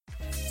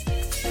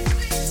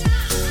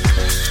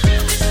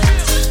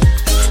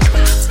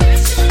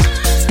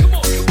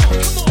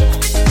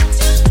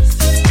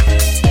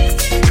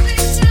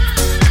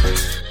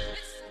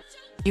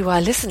You are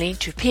listening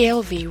to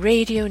PLV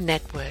Radio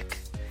Network.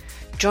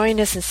 Join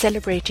us in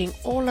celebrating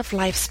all of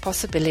life's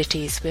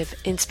possibilities with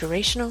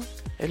inspirational,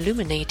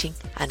 illuminating,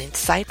 and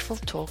insightful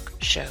talk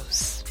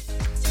shows.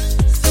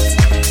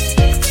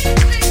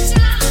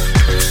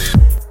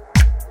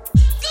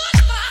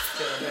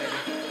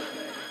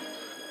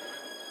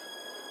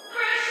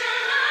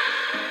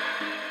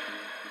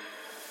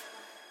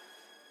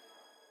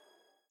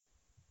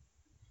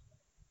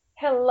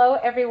 Hello,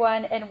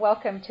 everyone, and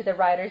welcome to the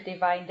Writer's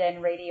Divine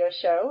Den radio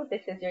show.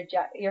 This is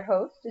your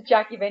host,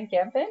 Jackie Van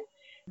Kempen,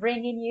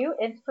 bringing you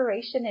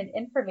inspiration and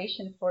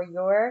information for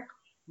your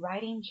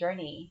writing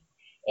journey.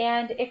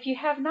 And if you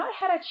have not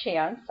had a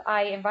chance,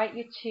 I invite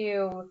you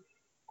to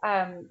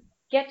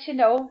get to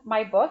know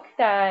my book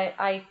that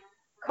I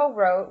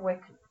co-wrote with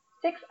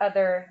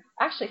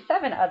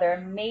seven other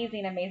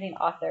amazing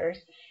authors,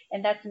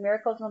 and that's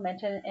Miracles,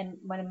 Momentum, and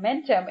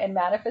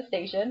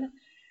Manifestation.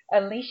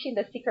 Unleashing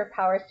the Secret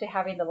Powers to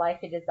Having the Life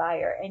You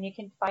Desire. And you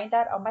can find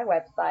that on my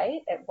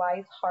website at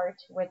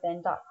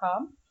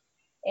wiseheartwithin.com.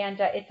 And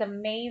it's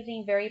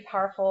amazing, very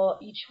powerful.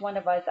 Each one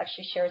of us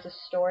actually shares a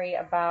story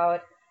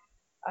about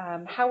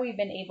how we've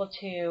been able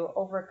to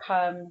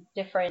overcome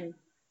different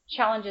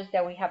challenges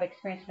that we have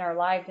experienced in our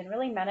lives and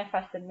really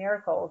manifest the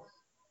miracles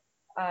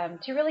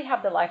to really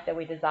have the life that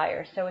we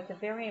desire. So it's a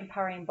very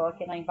empowering book,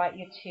 and I invite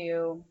you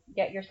to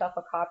get yourself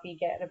a copy,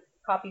 get a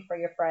copy for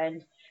your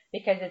friend,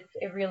 because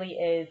it really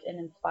is an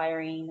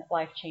inspiring,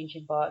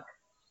 life-changing book.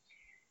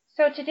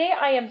 So today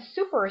I am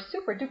super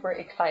duper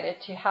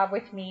excited to have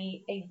with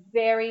me a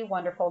very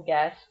wonderful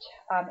guest,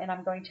 and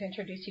I'm going to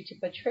introduce you to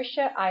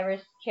Patricia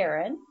Iris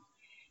Cairns,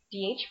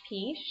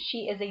 DHP.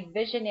 She is a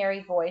visionary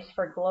voice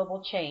for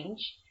global change.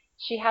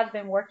 She has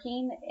been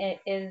working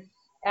in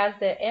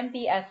the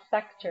MBS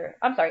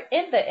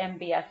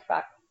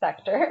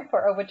sector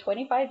for over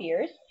 25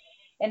 years,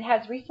 and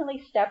has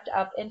recently stepped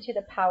up into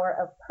the power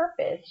of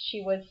purpose she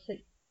was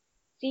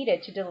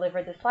seated to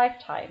deliver this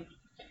lifetime.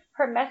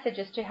 Her message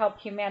is to help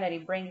humanity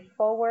bring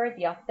forward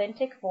the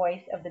authentic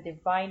voice of the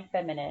divine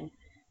feminine,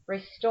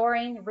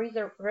 restoring,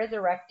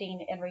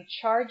 resurrecting, and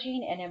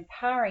recharging and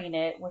empowering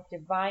it with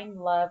divine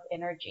love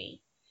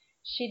energy.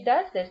 She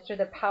does this through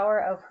the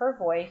power of her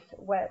voice,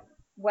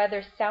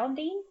 whether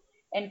sounding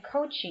and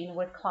coaching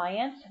with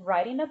clients,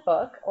 writing a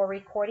book, or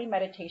recording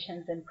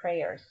meditations and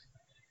prayers.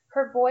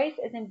 Her voice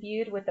is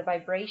imbued with the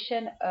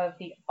vibration of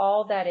the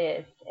all that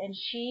is, and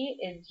she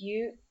is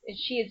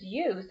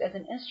used as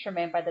an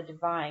instrument by the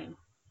divine.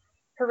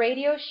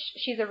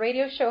 She's a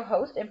radio show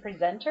host and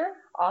presenter,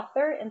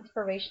 author,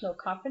 inspirational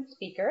conference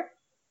speaker,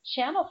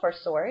 channel for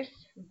source,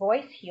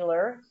 voice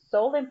healer,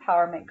 soul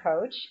empowerment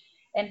coach,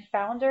 and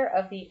founder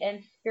of the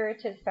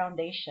Inspiritus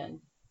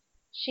Foundation.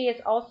 She is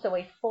also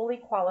a fully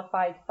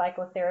qualified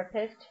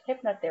psychotherapist,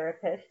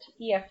 hypnotherapist,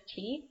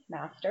 EFT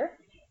master,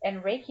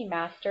 and Reiki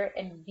Master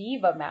and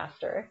Viva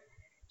Master.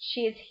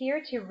 She is here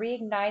to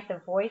reignite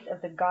the voice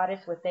of the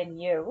goddess within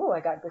you. Ooh,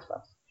 I got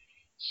goosebumps.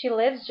 She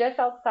lives just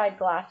outside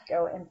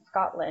Glasgow in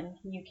Scotland,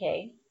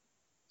 UK.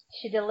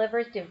 She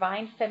delivers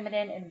divine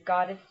feminine and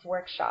goddess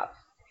workshops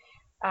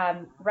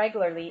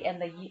regularly in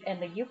the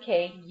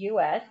UK,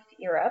 US,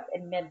 Europe,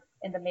 and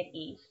in the Mid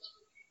East.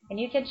 And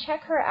you can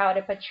check her out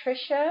at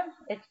Patricia.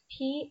 It's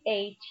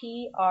Patricia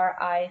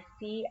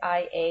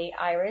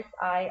Iris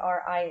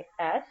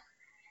IRIS.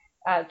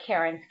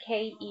 Cairns,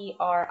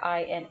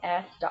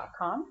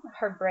 KERINS.com.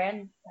 Her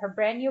brand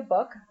new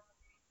book,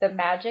 The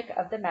Magic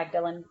of the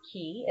Magdalene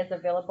Key, is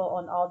available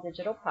on all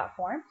digital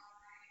platforms,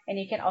 and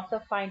you can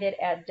also find it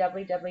at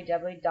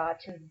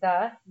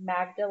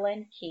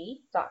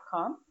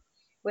www.themagdalenekey.com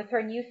with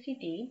her new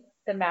CD,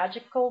 The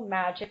Magical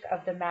Magic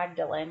of the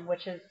Magdalene,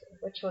 which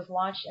was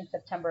launched in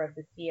September of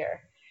this year.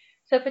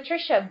 So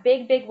Patricia,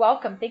 big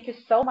welcome. Thank you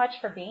so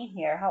much for being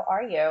here. How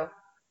are you?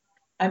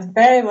 I'm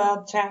very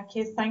well,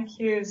 Jackie. Thank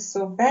you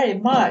so very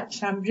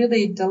much. I'm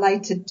really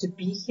delighted to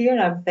be here.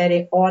 I'm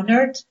very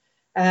honored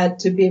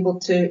to be able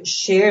to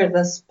share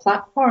this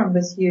platform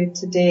with you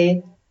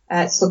today.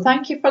 So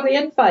thank you for the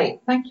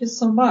invite. Thank you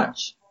so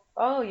much.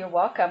 Oh, you're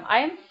welcome.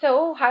 I am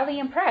so highly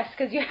impressed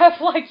because you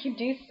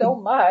do so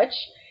much.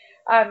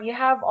 You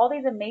have all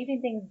these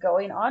amazing things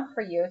going on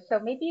for you. So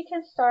maybe you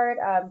can start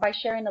by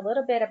sharing a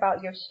little bit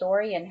about your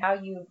story and how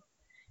you've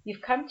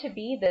come to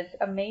be this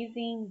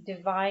amazing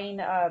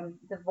divine,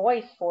 the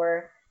voice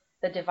for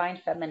the divine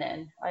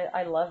feminine.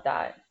 I love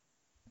that.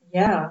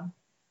 Yeah.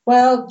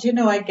 Well,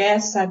 I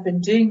guess I've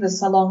been doing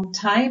this a long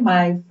time.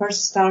 I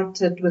first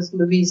started with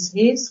Louise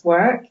Hay's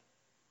work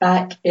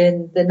back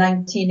in the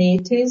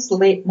 1980s,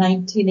 late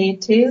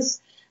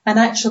 1980s, and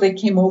actually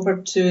came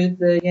over to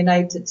the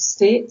United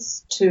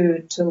States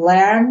to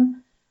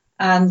learn,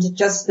 and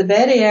just the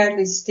very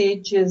early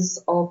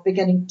stages of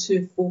beginning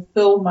to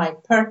fulfill my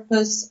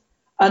purpose,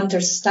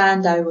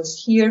 understand I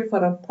was here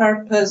for a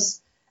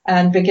purpose,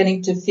 and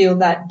beginning to feel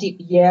that deep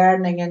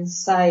yearning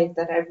inside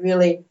that I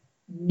really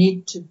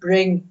need to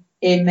bring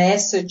a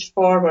message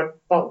forward.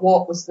 But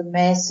what was the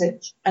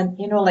message? And,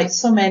 like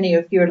so many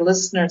of your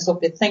listeners will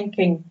be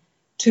thinking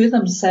to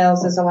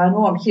themselves as, oh, I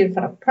know I'm here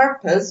for a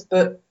purpose,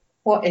 but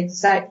what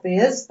exactly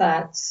is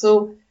that?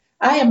 So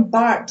I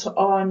embarked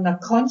on a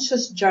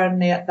conscious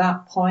journey at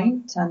that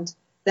point and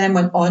then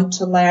went on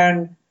to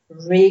learn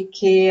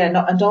Reiki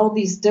and all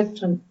these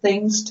different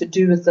things to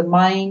do with the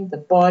mind, the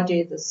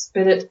body, the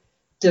spirit,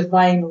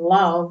 divine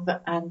love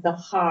and the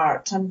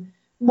heart. And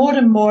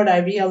more I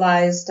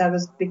realized I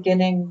was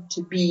beginning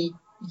to be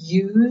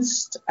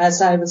used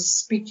as I was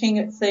speaking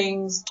at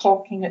things,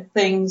 talking at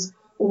things.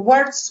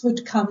 Words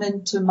would come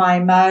into my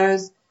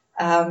mouth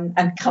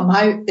and come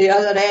out the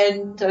other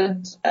end.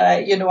 And,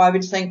 I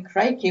would think,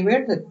 crikey,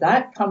 where did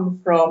that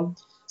come from?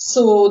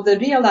 So the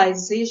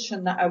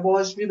realization that I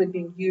was really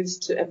being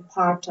used to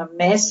impart a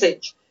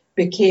message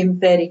became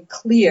very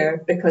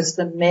clear because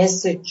the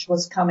message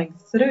was coming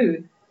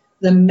through.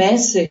 The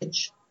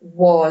message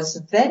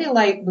was very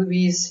like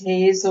Louise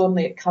Hay's,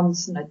 only it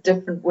comes in a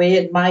different way,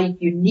 in my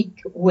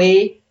unique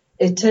way.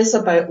 It is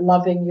about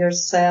loving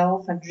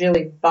yourself and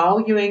really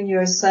valuing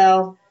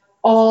yourself,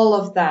 all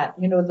of that,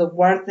 the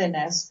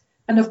worthiness.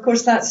 And of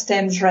course that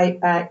stems right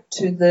back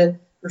to the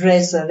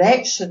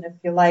resurrection, if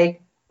you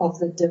like, of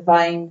the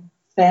divine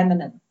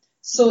feminine.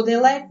 So they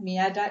led me.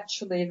 I'd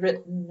actually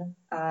written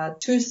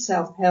 2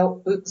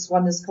 self-help books.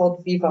 One is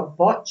called Viva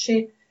Voce,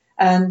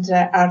 and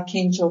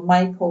Archangel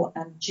Michael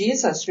and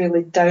Jesus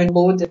really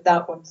downloaded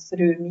that one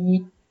through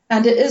me.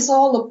 And it is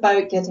all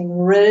about getting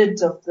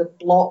rid of the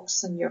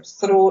blocks in your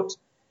throat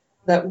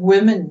that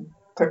women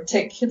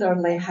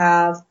particularly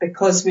have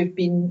because we've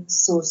been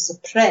so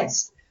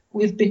suppressed.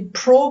 We've been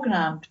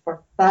programmed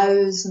for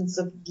thousands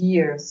of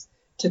years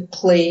to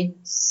play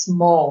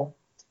small.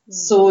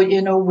 So,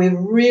 we've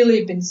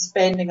really been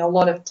spending a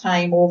lot of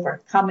time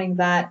overcoming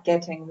that,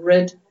 getting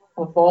rid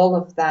of all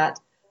of that.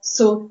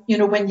 So,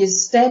 when you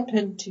step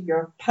into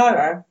your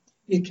power,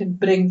 you can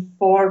bring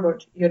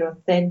forward your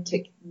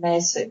authentic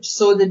message.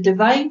 So the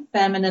divine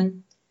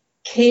feminine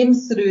came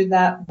through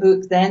that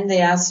book. Then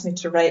they asked me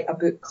to write a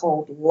book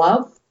called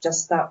Love,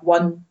 just that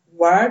one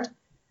word.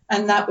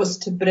 And that was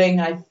to bring,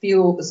 I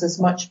feel it was as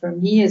much for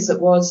me as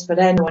it was for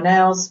anyone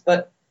else,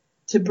 but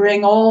to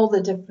bring all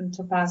the different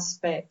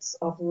aspects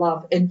of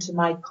love into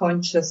my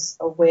conscious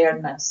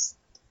awareness.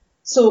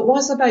 So it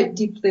was about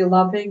deeply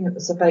loving. It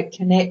was about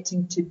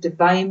connecting to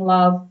divine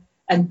love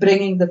and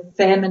bringing the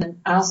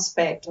feminine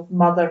aspect of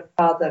Mother,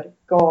 Father,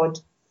 God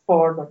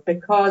forward.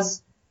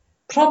 Because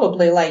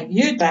probably like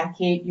you,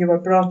 Jackie, you were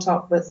brought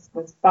up with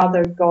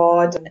Father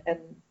God, and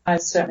I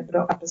was certainly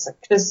brought up as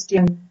a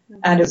Christian,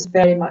 and it was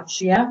very much,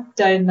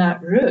 down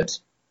that route.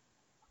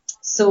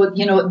 So,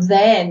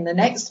 then the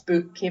next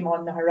book came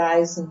on the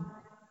horizon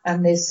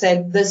and they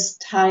said, this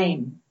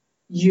time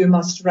you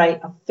must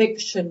write a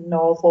fiction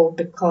novel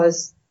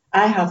because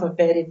I have a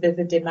very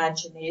vivid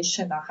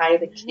imagination, a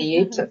highly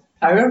creative,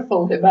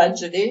 powerful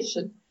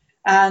imagination.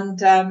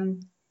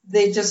 And,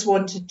 they just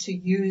wanted to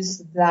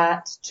use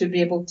that to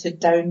be able to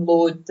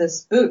download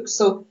this book.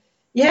 So,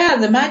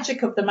 the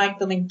magic of the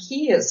Magdalene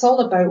Key, it's all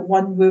about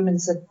one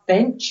woman's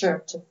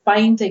adventure to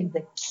finding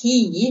the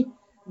key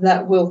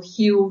that will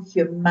heal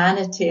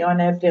humanity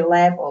on every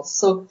level.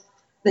 So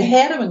the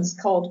heroine's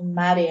called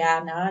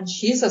Mariana, and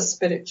she's a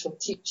spiritual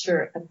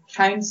teacher and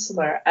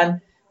counselor.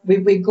 And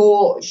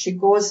she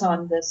goes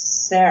on this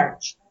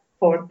search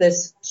for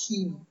this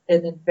key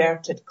in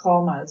inverted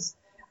commas.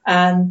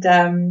 And,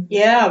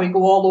 we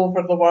go all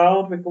over the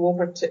world. We go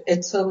over to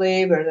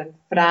Italy. We're in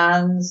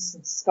France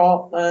and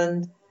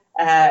Scotland.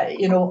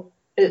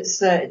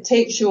 It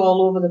takes you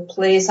all over the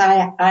place.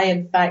 I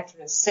in fact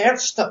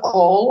researched it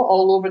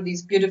all over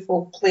these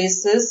beautiful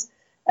places.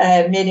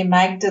 Mary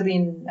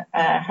Magdalene,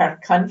 her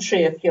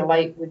country, if you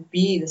like, would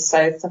be the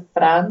south of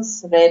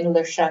France,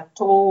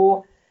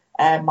 Rennes-le-Château,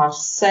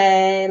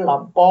 Marseille,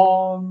 La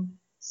Beaume.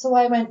 So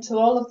I went to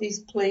all of these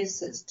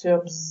places to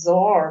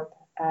absorb,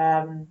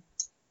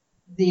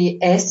 the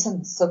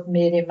essence of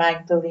Mary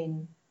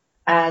Magdalene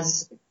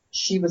as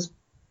she was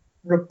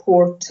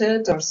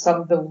reported, or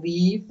some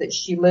believe that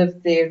she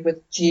lived there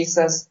with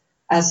Jesus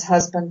as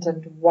husband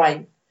and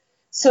wife.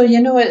 So,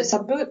 it's a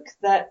book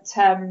that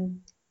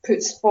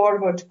puts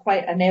forward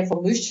quite an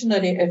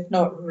evolutionary, if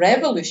not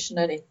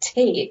revolutionary,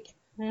 take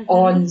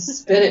on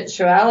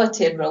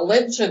spirituality and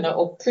religion. It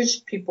will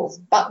push people's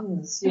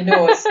buttons,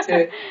 as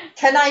to,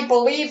 can I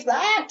believe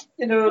that?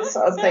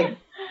 Sort of thing.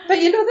 But,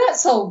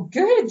 that's all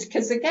good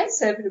because it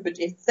gets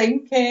everybody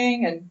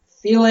thinking and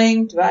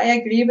feeling, do I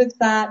agree with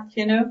that,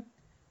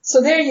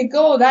 So there you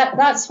go.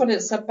 That's what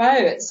it's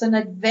about. It's an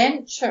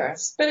adventure,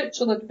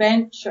 spiritual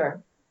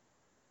adventure.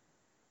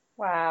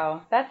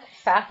 Wow, that's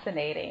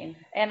fascinating.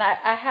 And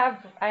I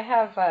have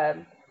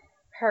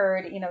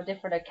heard,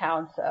 different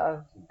accounts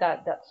of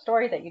that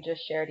story that you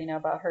just shared,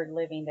 about her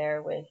living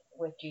there with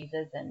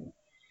Jesus and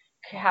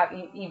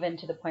even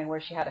to the point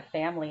where she had a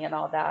family and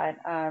all that.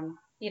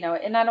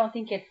 And I don't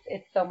think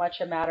it's so much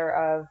a matter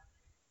of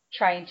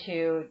trying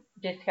to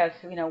discuss,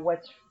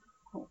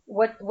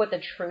 what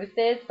the truth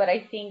is, but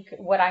I think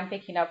what I'm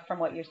picking up from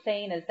what you're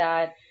saying is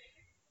that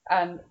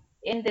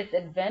in this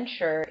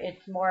adventure,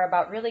 it's more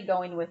about really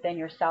going within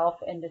yourself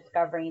and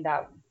discovering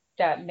that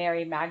that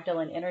Mary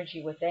Magdalene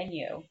energy within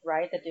you,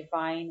 right?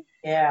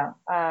 Yeah.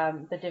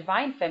 The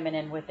divine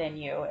feminine within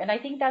you. And I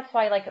think that's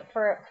why, like,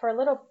 for a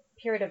little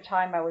period of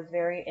time, I was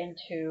very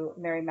into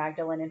Mary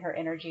Magdalene and her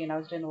energy, and I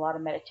was doing a lot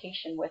of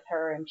meditation with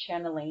her and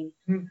channeling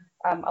Mm.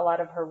 a lot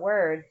of her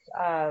words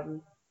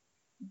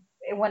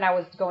when I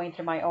was going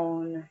through my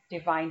own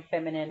divine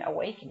feminine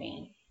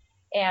awakening.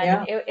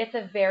 And Yeah. it's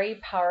a very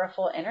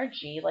powerful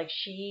energy. Like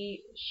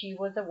she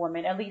was a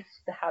woman, at least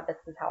this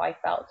is how I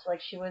felt.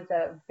 Like she was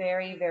a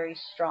very, very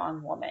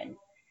strong woman.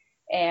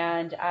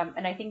 And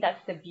I think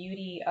that's the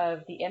beauty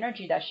of the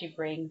energy that she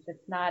brings.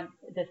 It's not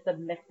the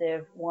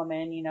submissive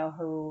woman,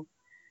 who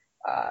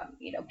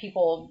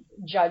people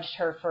judged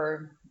her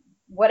for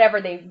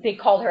whatever they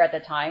called her at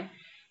the time,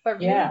 but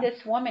really Yeah.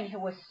 this woman who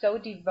was so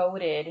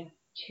devoted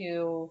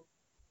to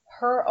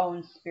her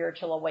own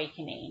spiritual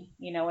awakening,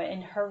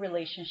 in her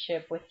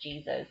relationship with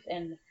Jesus,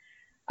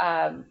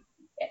 um,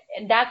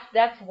 and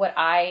that's what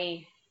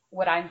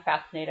I'm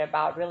fascinated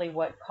about. Really,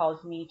 what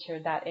calls me to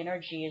that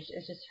energy is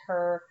just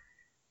her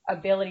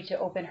ability to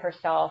open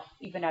herself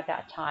even at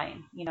that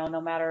time,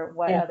 no matter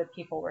what Yeah. other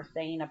people were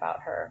saying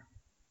about her.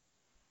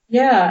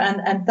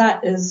 Yeah, and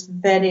that is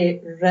very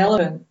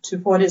relevant to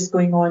what is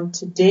going on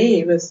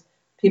today with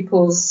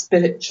people's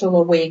spiritual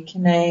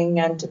awakening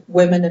and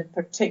women in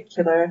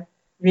particular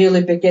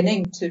really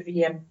beginning to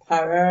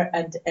re-empower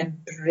and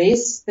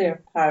embrace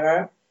their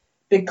power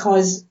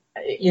because,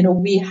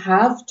 we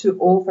have to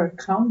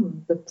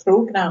overcome the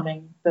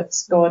programming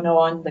that's gone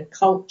on, the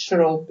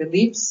cultural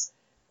beliefs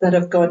that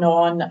have gone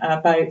on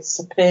about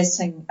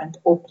suppressing and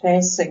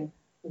oppressing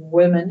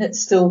women. It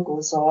still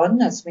goes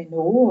on, as we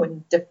know,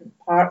 in different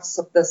parts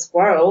of this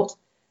world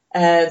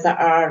that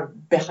are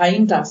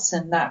behind us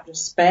in that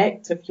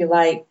respect, if you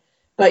like.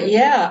 But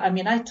yeah, I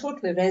mean, I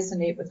totally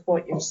resonate with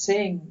what you're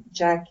saying,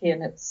 Jackie,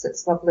 and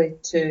it's lovely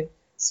to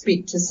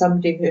speak to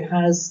somebody who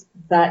has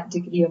that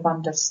degree of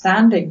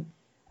understanding.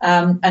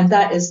 And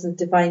that is the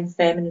divine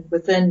feminine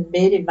within.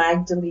 Mary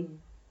Magdalene,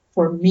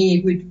 for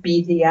me, would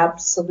be the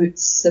absolute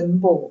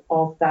symbol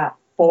of that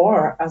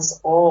for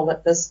us all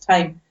at this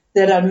time.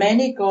 There are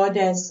many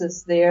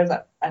goddesses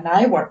there and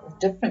I work with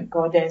different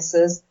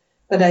goddesses,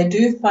 but I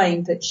do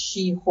find that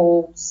she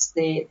holds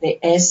the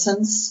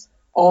essence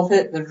of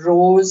it, the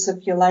rose,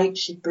 if you like.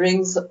 She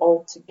brings it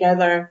all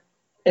together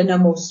in a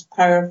most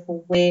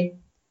powerful way,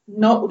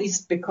 not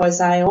least because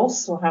I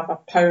also have a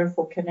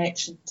powerful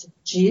connection to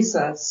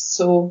Jesus.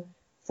 So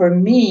for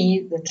me,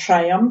 the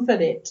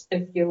triumvirate,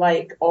 if you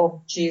like,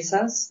 of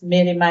Jesus,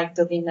 Mary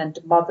Magdalene and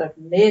Mother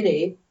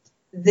Mary,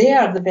 they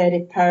are the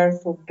very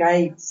powerful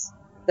guides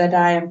that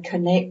I am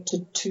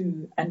connected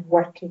to and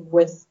working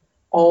with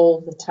all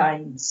the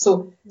time.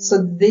 So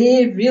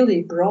they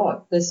really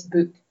brought this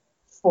book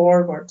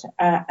forward,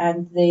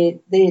 and they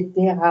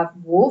have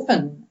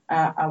woven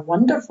a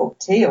wonderful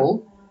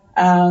tale.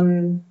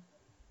 And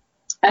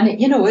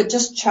it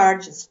just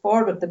charges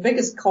forward. The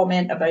biggest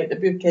comment about the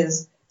book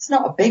is it's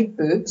not a big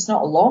book, it's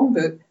not a long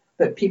book,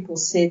 but people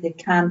say they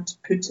can't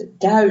put it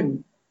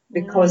down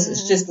because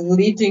it's just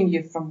leading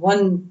you from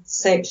one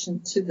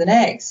section to the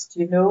next,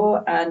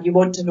 and you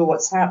want to know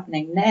what's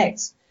happening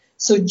next.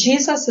 So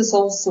Jesus is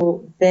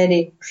also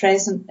very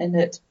present in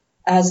it,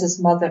 as is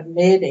Mother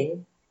Mary,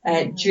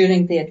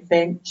 during the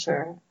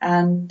adventure.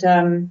 And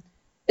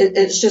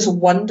it's just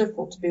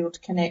wonderful to be able to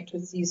connect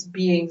with these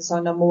beings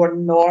in a more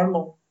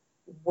normal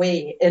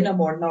way,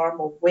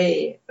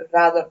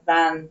 rather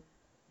than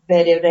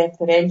very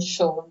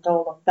referential and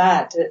all of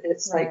that.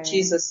 It's Right. like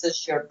Jesus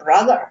is your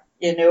brother,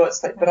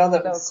 it's like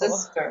brother and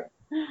sister.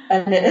 Cool.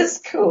 And it is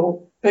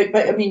cool. But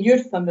I mean,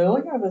 you're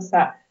familiar with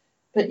that.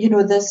 But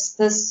this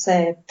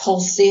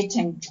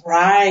pulsating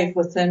drive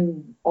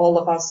within all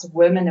of us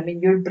women. I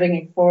mean, you're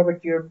bringing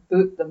forward your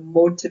book, the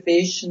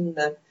motivation,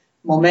 the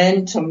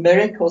momentum,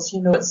 miracles.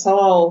 It's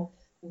all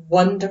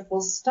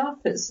wonderful stuff.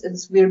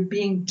 We're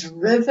being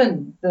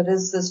driven. There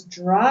is this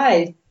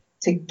drive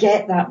to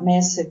get that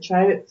message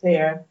out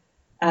there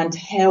and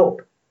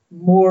help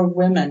more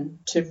women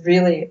to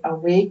really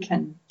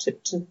awaken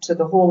to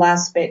the whole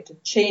aspect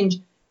of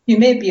change. You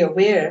may be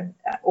aware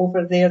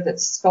over there that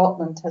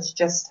Scotland has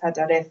just had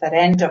a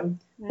referendum,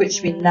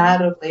 which we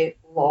narrowly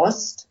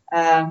lost.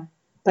 But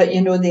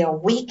the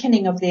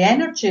awakening of the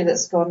energy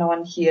that's gone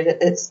on here,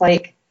 it's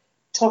like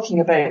talking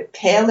about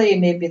Pele,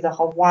 maybe the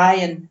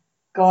Hawaiian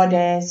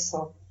goddess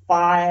of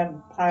fire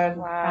and power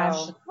and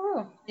passion.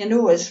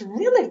 It's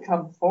really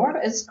come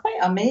forward. It's quite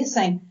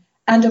amazing.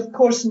 And of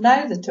course,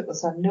 now that it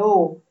was a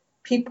no,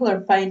 people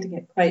are finding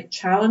it quite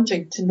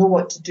challenging to know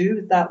what to do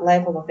with that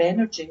level of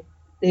energy.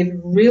 They've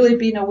really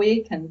been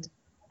awakened.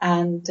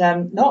 And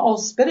not all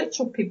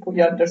spiritual people,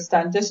 you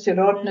understand, just your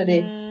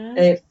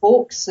ordinary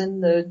folks in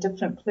the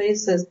different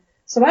places.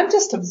 So I'm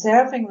just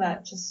observing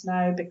that just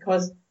now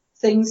because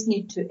things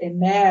need to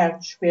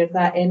emerge where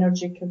that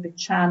energy can be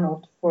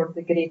channeled for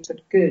the greater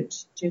good,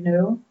 do you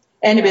know?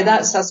 Anyway,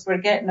 that's us. We're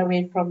getting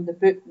away from the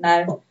book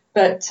now.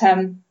 But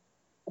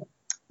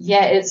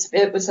yeah,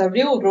 it was a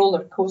real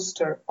roller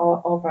coaster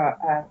of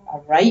a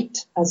ride,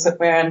 as it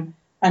were. And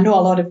I know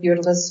a lot of your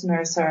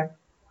listeners are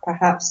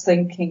perhaps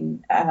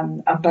thinking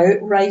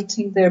about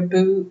writing their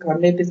book, or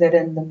maybe they're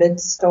in the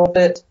midst of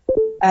it.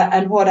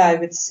 And what I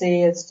would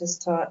say is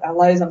just to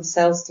allow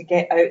themselves to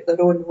get out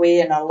their own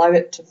way and allow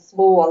it to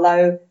flow,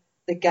 allow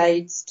the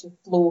guides to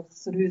flow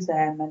through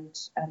them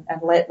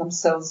and let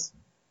themselves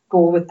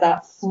go with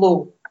that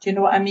flow. Do you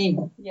know what I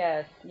mean?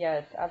 Yes,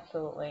 yes,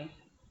 absolutely.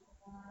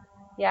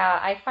 Yeah,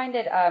 I find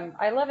it,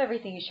 I love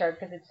everything you shared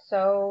because it's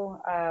so,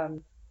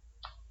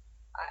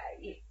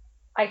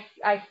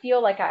 I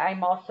feel like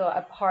I'm also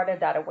a part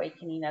of that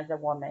awakening as a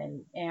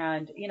woman.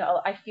 And,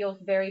 I feel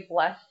very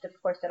blessed, of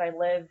course, that I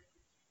live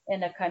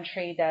in a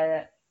country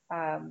that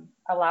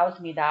allows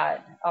me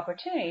that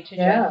opportunity to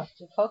Yeah. just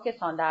to focus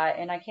on that.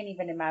 And I can't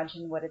even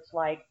imagine what it's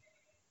like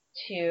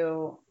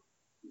to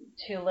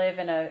live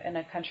in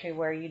a country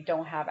where you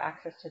don't have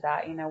access to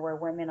that, where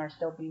women are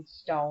still being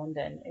stoned,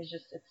 and it's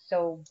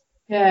so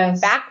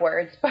Yes.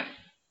 backwards. But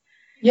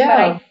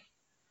Yeah. I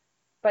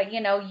but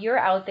you're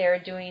out there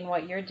doing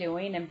what you're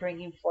doing and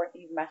bringing forth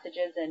these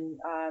messages, and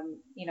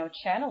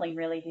channeling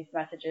really these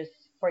messages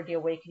for the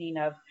awakening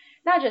of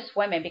not just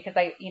women, because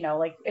like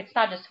it's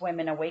not just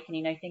women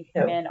awakening. I think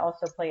No. men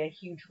also play a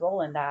huge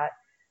role in that.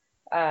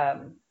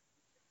 um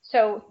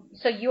so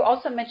you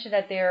also mentioned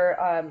that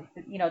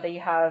that you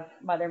have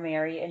Mother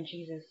Mary and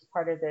Jesus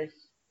part of this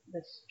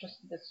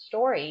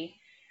story.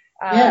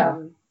 Yeah.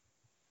 um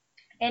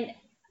and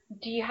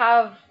do you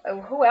have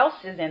who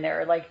else is in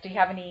there? Like, do you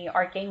have any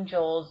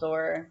archangels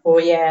or? Oh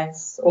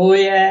yes. Oh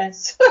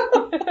yes.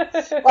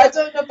 Well, I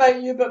don't know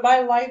about you, but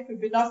my life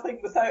would be nothing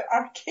without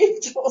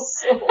archangels.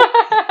 So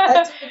I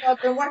don't know,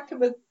 I've been working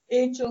with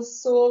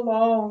angels so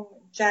long,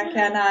 Jackie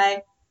and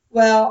I.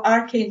 Well,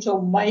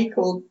 Archangel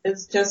Michael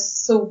is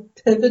just so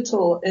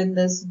pivotal in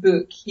this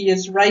book. He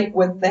is right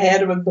with the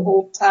heroine the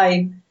whole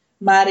time,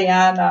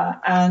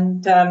 Mariana,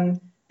 and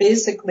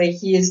basically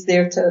he is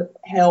there to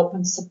help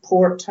and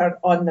support her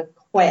on the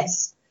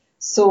quest.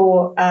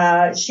 So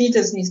she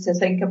just needs to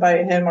think about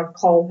him or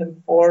call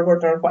him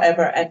forward or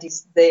whatever, and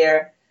he's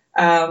there.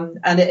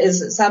 And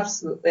it's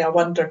absolutely a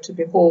wonder to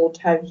behold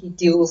how he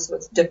deals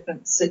with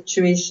different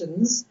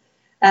situations.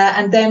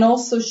 And then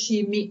also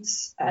she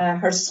meets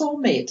her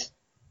soulmate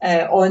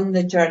on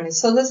the journey.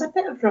 So there's a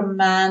bit of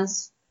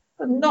romance,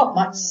 but not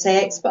much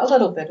sex, but a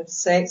little bit of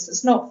sex.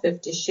 It's not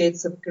 50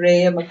 Shades of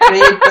Grey, I'm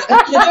afraid. But,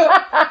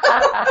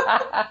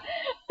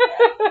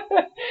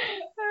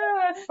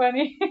 That's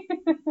funny.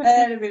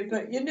 Anyway,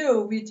 but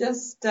we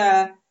just,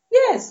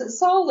 yes,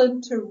 it's all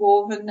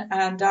interwoven,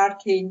 and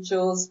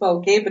archangels. Well,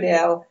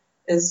 Gabriel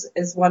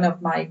is one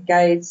of my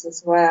guides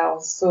as well.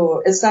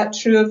 So is that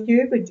true of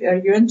you? Are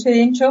you into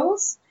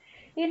angels?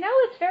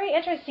 It's very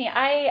interesting.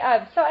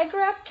 I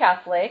grew up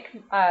Catholic,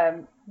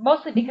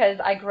 mostly because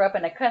I grew up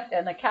in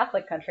a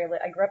Catholic country.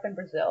 I grew up in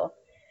Brazil,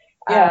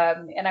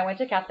 Yeah. and I went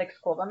to Catholic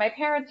school, but my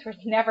parents were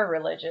never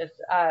religious.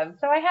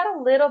 So I had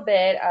a little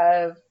bit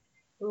of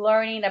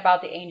learning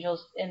about the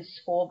angels in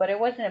school, but it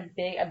wasn't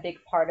a big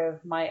part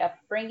of my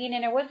upbringing,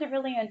 and it wasn't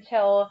really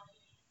until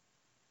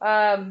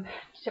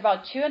just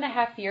about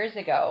 2.5 years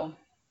ago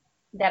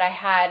that I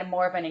had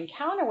more of an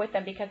encounter with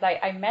them, because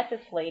I met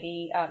this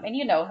lady, and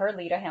you know her,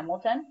 Lita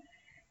Hamilton.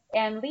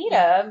 And Yeah.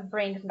 Lita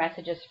brings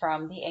messages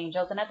from the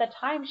angels. And at the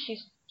time, she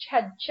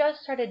had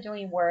just started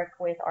doing work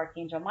with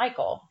Archangel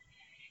Michael.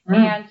 Mm.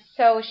 And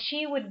so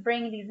she would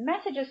bring these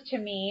messages to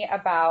me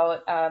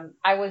about,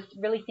 I was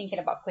really thinking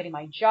about quitting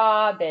my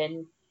job.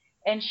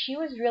 And she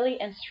was really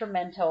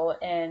instrumental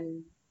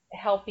in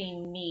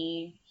helping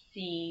me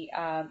see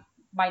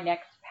my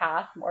next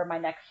path or my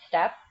next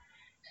step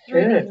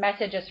through these Good.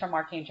 messages from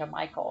Archangel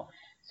Michael.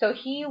 So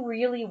he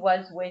really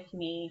was with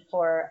me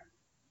for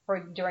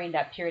during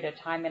that period of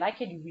time, and I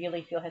could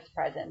really feel his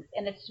presence.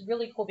 And it's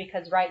really cool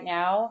because right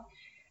now,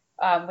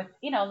 with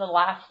the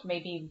last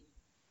maybe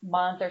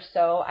month or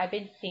so, I've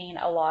been seeing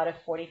a lot of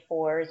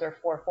 44s or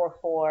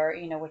 444,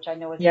 which I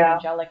know is an Yeah.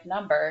 angelic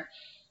number.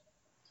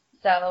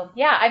 So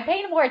yeah, I'm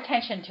paying more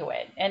attention to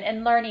it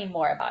and learning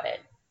more about it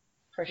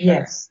for sure.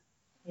 Yes.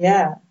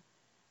 Yeah.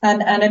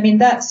 And I mean,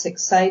 that's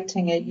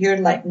exciting. You're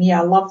like me.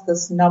 I love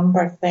this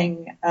number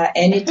thing.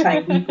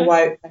 Anytime we go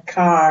out in the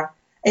car,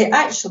 it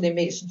actually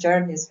makes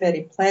journeys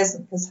very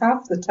pleasant, because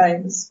half the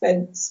time is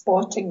spent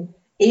spotting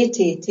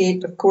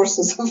 888, of course,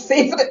 is a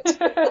favourite,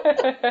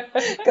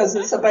 because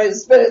it's about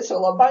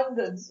spiritual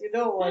abundance, and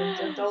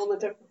all the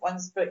different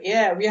ones. But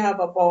yeah, we have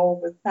a ball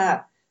with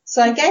that.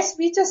 So I guess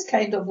we just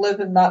kind of live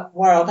in that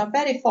world. I'm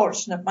very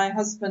fortunate. My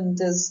husband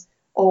is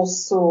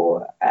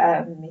also,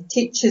 he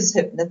teaches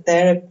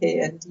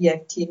hypnotherapy and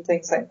EFT and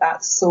things like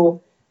that.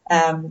 So,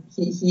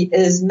 he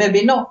is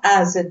maybe not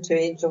as into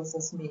angels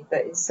as me,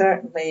 but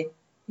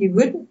he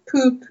wouldn't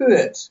poo-poo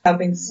it,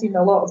 having seen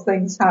a lot of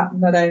things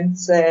happen around,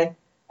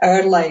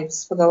 our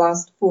lives for the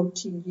last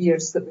 14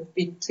 years that we've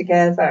been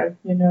together.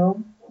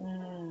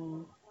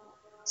 Mm,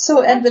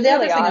 So, and that's but the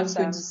other really thing I was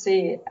going to awesome.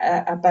 say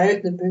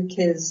about the book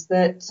is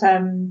that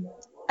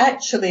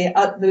actually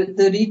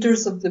the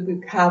readers of the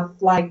book have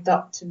flagged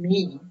up to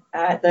me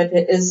that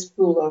it is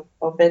full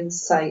of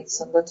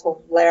insights and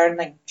little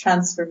learning,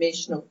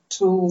 transformational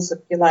tools, if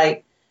you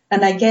like.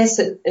 And I guess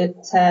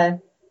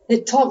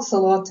it talks a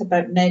lot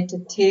about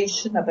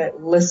meditation,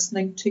 about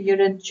listening to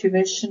your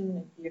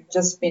intuition. You've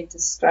just been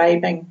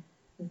describing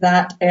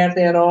that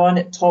earlier on.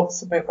 It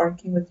talks about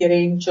working with your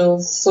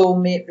angels,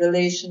 soulmate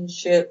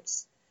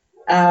relationships,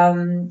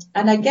 and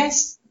I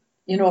guess,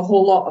 a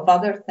whole lot of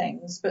other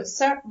things, but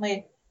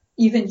certainly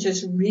even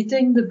just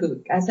reading the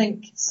book, I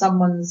think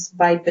someone's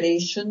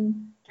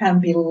vibration can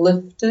be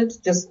lifted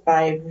just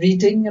by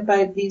reading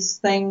about these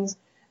things.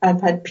 I've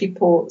had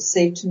people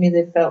say to me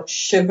they felt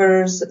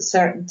shivers at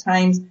certain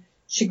times.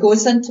 She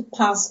goes into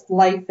past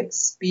life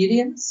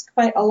experience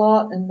quite a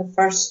lot in the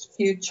first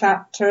few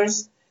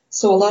chapters.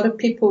 So a lot of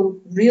people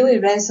really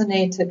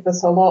resonated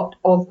with a lot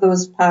of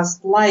those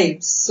past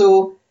lives.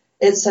 So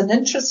it's an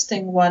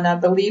interesting one. I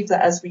believe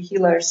that as we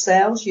heal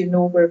ourselves,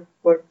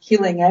 we're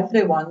healing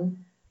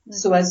everyone.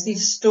 So as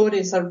these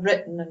stories are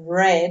written and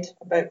read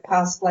about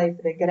past life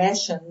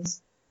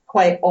regressions,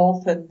 quite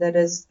often there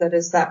is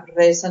that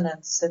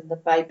resonance in the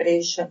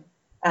vibration,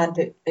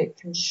 and it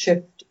can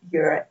shift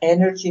your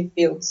energy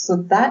field. So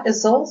that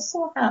is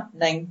also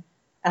happening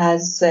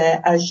as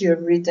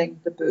you're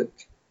reading the book.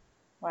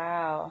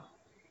 Wow.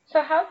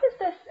 So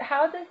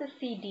how does the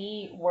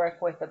CD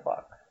work with the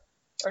book?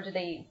 Or do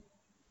they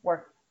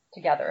work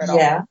together at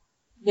all?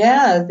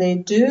 Yeah, they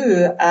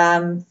do.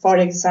 For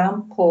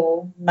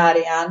example,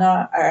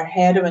 Mariana, our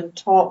heroine,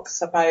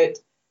 talks about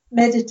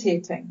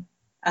meditating.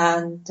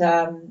 And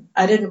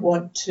I didn't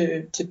want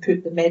to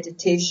put the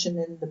meditation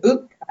in the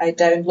book. I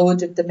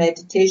downloaded the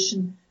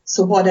meditation.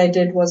 So what I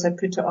did was I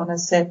put it on a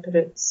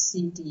separate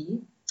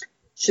CD.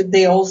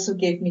 They also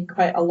gave me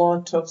quite a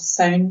lot of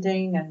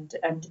sounding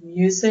and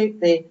music.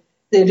 They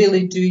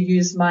really do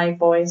use my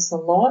voice a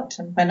lot.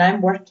 And when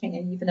I'm working,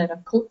 and even in a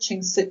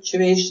coaching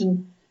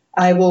situation,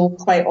 I will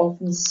quite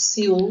often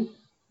seal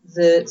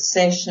the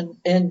session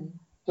in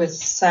with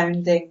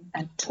sounding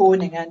and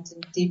toning, and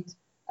indeed,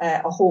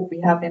 I hope we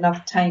have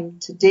enough time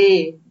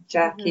today,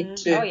 Jackie,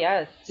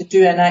 to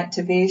do an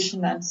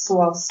activation, and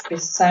so I'll be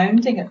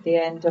sounding at the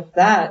end of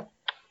that.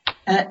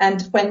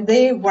 And when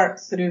they work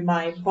through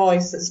my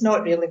voice, it's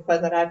not really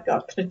whether I've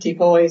got a pretty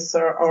voice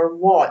or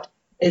what.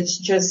 It's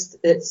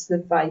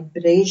the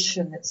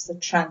vibration, it's the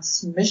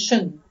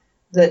transmission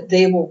that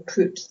they will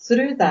put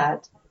through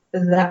that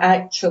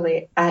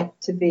actually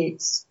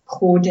activates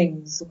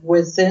codings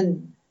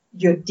within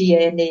your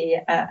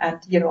DNA.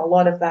 And a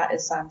lot of that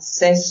is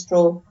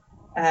ancestral,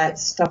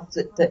 stuff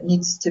that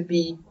needs to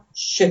be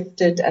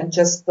shifted, and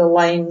just the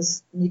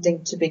lines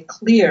needing to be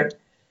cleared.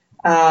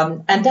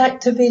 And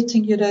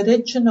activating your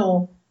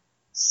original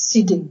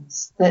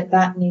seedings,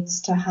 that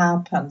needs to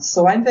happen.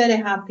 So I'm very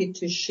happy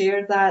to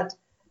share that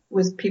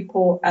with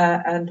people,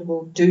 and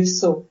will do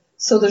so.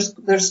 So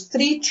there's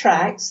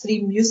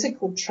three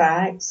musical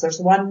tracks.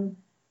 There's one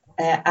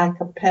a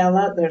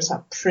cappella, there's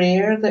a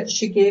prayer that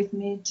she gave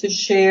me to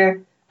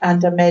share,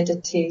 and a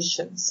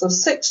meditation. So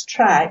 6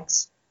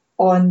 tracks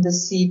on the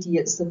CD.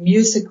 It's the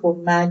musical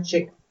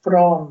magic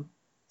from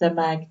the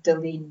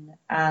Magdalene,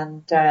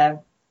 and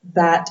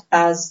that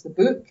as the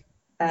book,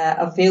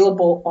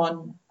 available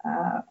on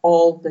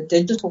all the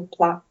digital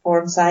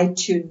platforms.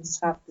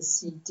 iTunes have the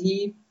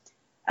CD,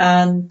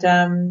 and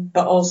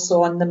but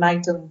also on the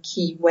Magdalene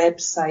Key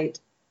website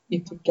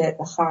you could get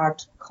the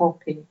hard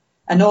copy.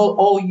 And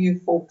all you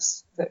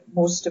folks, that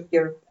most of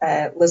your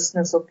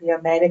listeners will be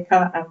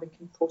America, and we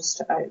can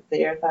post it out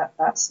there.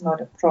 That's not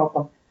a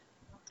problem.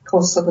 It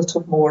costs a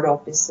little more,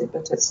 obviously,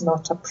 but it's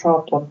not a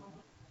problem.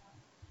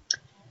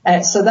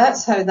 So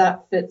that's how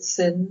that fits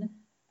in.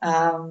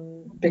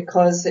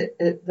 Because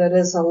there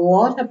is a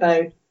lot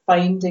about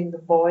finding the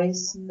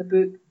voice in the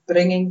book,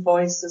 bringing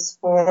voices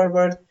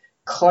forward,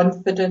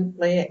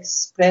 confidently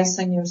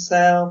expressing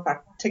yourself,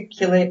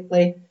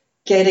 articulately,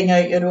 getting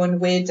out your own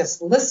way,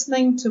 just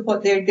listening to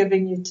what they're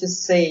giving you to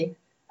say.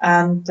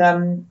 And,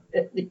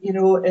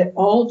 it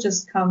all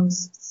just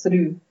comes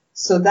through.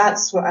 So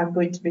that's what I'm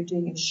going to be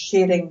doing, is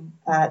sharing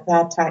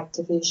that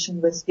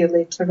activation with you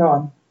later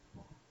on.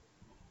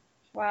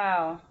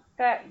 Wow.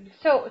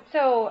 Just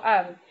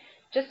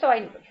so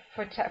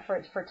for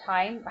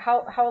time,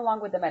 how long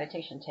would the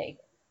meditation take?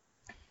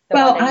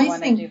 I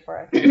think,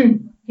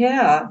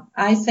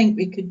 I think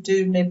we could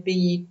do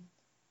maybe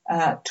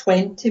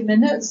 20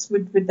 minutes.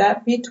 Would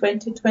that be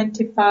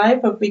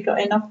 20-25? Have we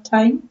got enough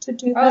time to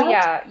do that? Oh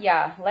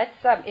yeah. Let's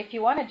if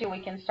you want to do, we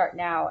can start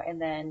now,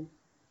 and then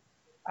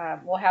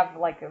we'll have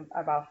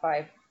about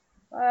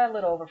a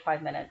little over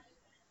 5 minutes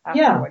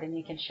afterward, and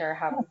you can share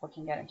how people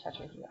can get in touch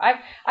with you.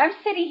 I'm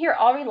sitting here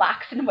all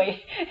relaxed and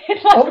ready. Good.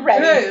 I'm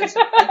ready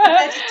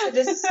to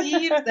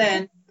receive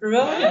then.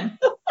 Brilliant.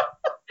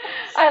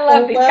 I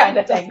love these kind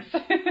of things.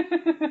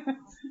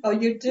 Oh,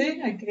 you're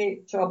doing a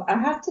great job. I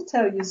have to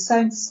tell you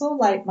sound so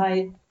like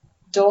my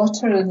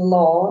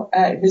daughter-in-law,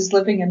 who's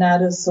living in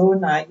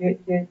Arizona.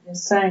 You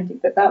sound,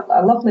 you've got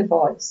a lovely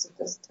voice.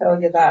 I'll just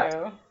tell you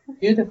that.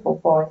 Beautiful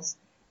voice.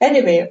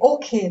 Anyway,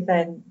 okay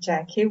then,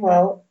 Jackie.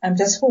 Well, I'm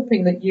just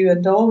hoping that you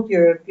and all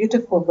your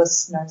beautiful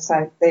listeners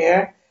out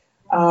there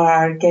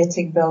are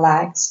getting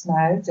relaxed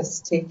now,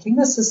 this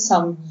is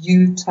some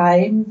you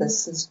time.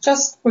 This is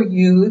just for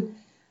you.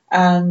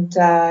 And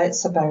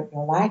it's about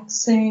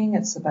relaxing.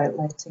 It's about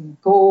letting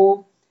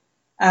go.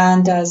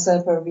 And as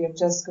ever, we are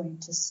just going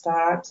to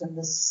start in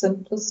the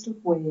simplest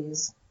of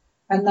ways.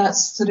 And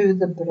that's through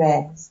the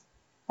breath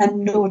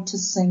and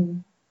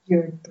noticing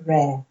your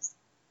breath.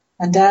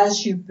 And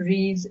as you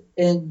breathe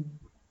in,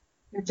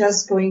 you're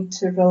just going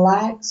to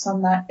relax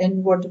on that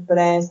inward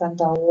breath and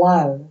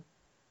allow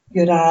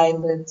your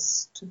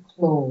eyelids to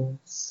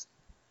close.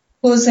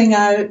 Closing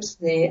out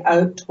the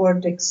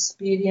outward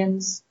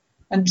experience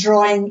and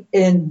drawing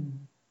in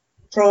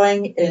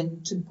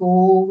to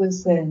go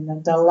within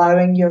and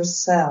allowing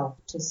yourself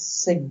to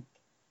sink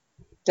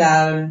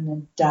down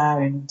and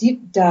down,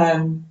 deep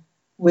down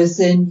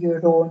within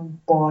your own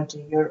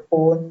body, your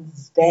own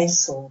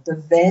vessel, the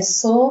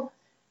vessel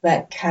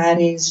that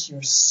carries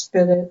your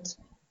spirit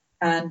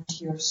and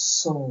your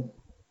soul.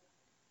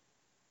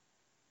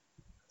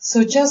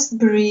 So just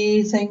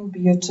breathing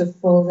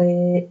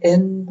beautifully,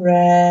 in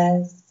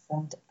breath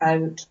and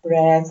out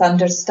breath,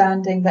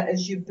 understanding that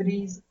as you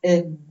breathe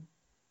in,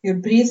 you're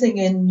breathing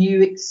in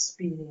new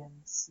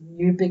experience,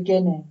 new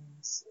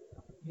beginnings,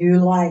 new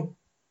life,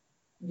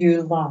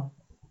 new love.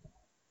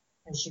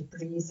 As you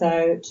breathe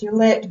out, you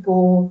let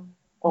go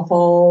of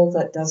all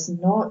that does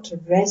not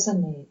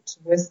resonate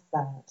with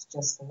that.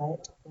 Just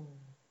let go.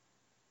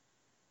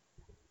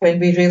 When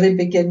we really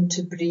begin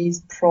to breathe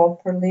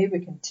properly, we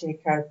can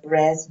take our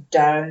breath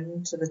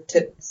down to the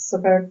tips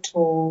of our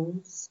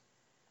toes,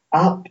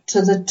 up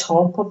to the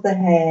top of the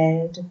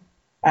head,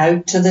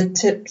 out to the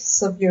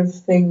tips of your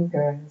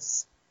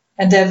fingers,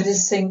 and every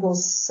single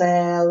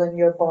cell in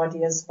your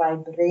body is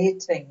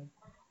vibrating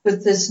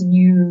with this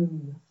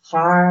new,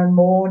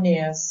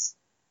 harmonious,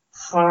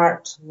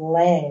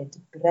 heart-led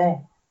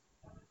breath.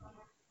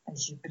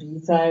 As you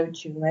breathe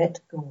out, you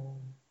let go,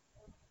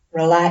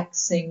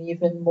 relaxing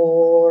even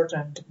more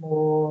and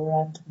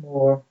more and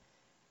more.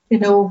 You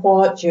know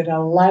what? You're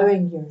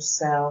allowing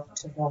yourself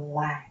to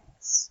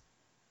relax.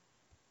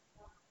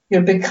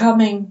 You're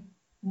becoming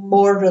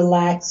more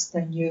relaxed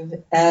than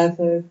you've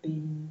ever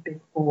been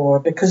before,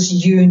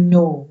 because you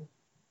know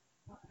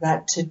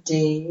that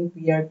today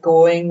we are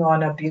going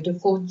on a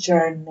beautiful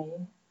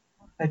journey,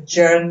 a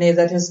journey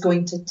that is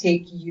going to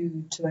take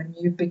you to a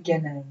new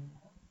beginning,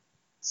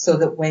 so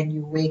that when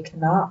you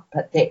waken up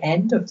at the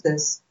end of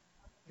this,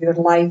 your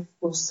life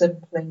will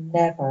simply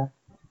never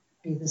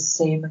be the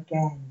same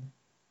again.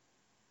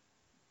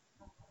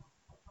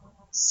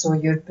 So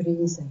you're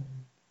breathing,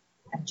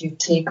 and you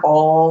take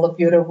all of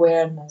your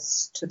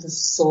awareness to the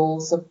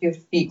soles of your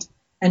feet,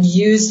 and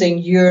using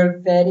your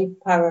very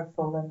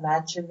powerful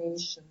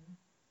imagination,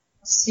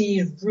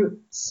 see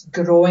roots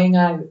growing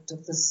out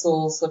of the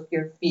soles of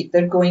your feet.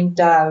 They're going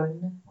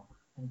down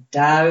and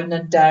down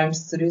and down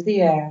through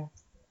the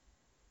earth.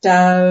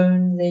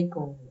 Down they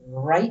go,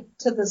 right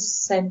to the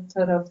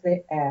center of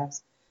the earth,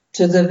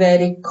 to the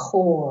very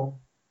core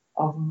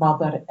of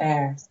Mother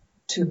Earth,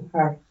 to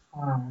her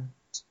heart.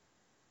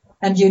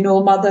 And you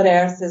know, Mother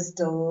Earth is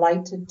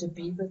delighted to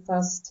be with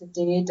us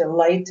today,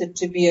 delighted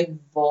to be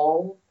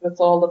involved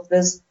with all of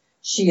this.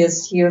 She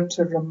is here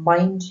to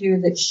remind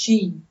you that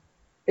she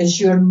is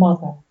your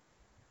mother,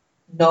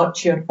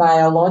 not your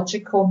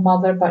biological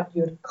mother, but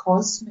your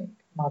cosmic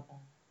mother.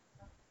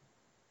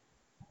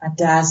 And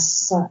as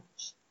such,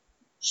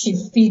 she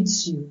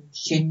feeds you,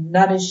 she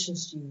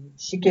nourishes you,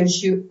 she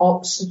gives you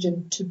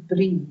oxygen to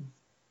breathe,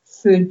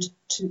 food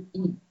to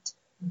eat,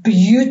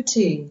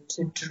 beauty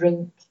to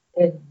drink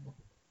in,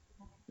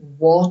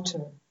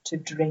 water to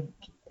drink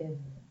in.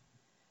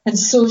 And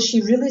so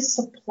she really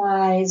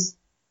supplies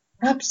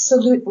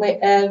absolutely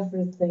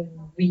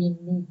everything we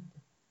need.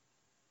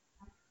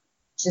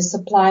 She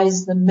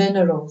supplies the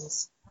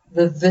minerals,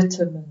 the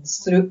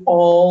vitamins through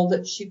all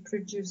that she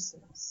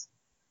produces.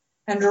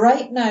 And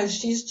right now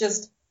she's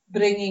just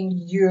bringing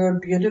your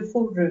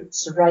beautiful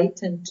roots right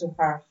into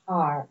her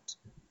heart.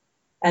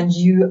 And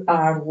you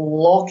are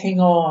locking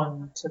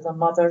on to the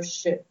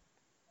mothership.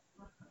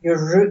 Your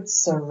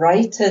roots are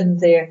right in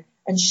there.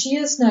 And she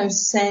is now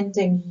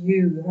sending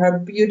you her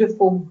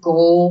beautiful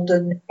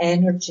golden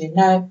energy.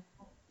 Now,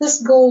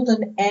 this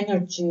golden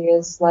energy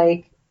is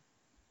like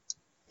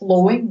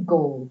flowing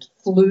gold,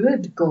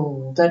 fluid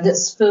gold, and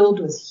it's filled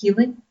with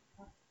healing,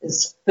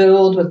 it's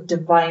filled with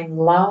divine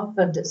love,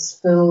 and it's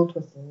filled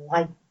with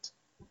light.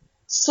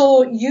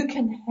 So you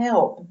can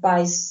help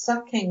by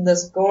sucking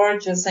this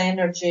gorgeous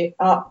energy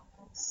up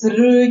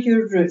through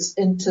your roots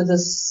into the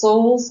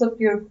soles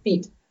of your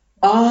feet,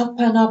 up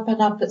and up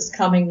and up. It's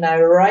coming now,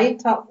 right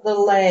up the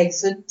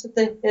legs, into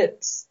the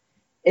hips,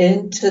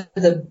 into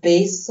the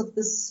base of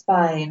the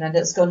spine, and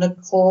it's going to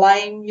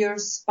climb your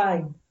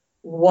spine,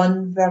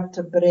 one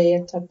vertebrae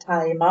at a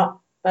time.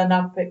 Up and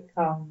up it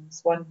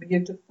comes, one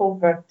beautiful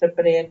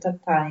vertebrae at a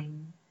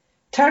time,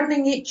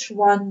 turning each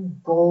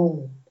one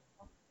gold,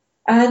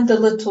 and the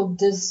little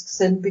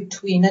discs in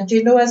between. And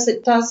you know, as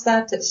it does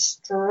that, it's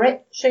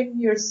stretching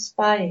your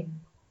spine,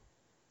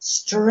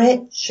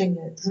 stretching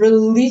it,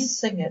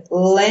 releasing it,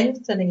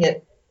 lengthening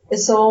it,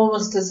 It's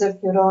almost as if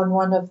you're on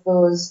one of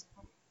those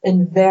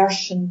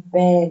inversion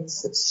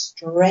beds that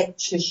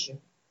stretches you,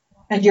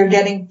 and you're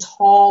getting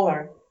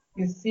taller.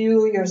 You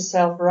feel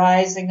yourself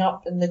rising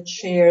up in the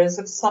chair as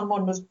if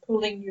someone was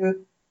pulling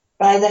you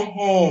by the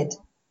head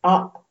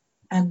up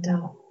and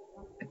up.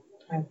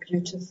 How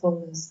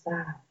beautiful is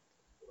that?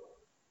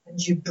 And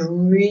you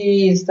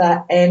breathe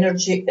that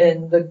energy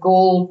in, the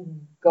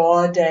golden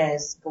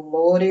goddess,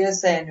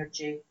 glorious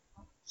energy,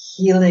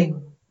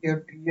 healing your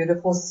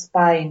beautiful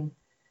spine.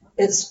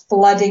 It's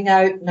flooding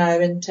out now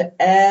into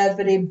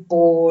every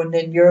bone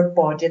in your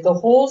body, the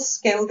whole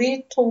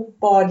skeletal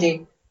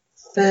body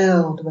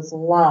filled with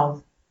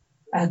love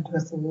and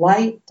with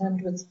light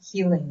and with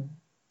healing.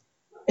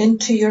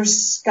 Into your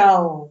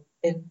skull,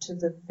 into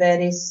the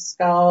very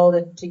skull,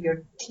 into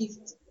your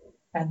teeth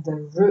and the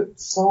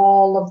roots,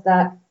 all of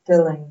that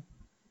filling.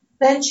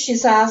 Then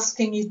she's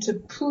asking you to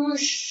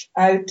push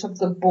out of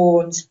the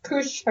bones,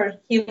 push her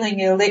healing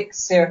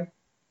elixir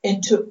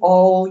into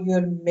all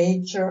your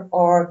major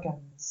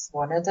organs,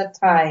 one at a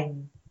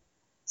time.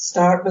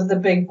 Start with the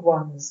big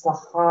ones, the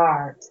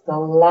heart, the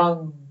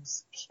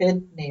lungs,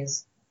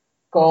 kidneys,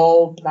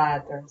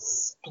 gallbladder,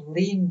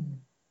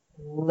 spleen,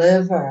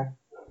 liver,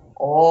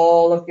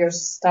 all of your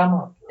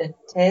stomach,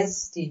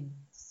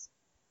 intestines,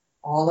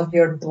 all of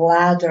your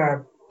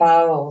bladder,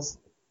 bowels,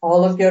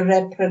 all of your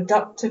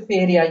reproductive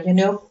area.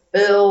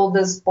 Fill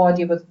this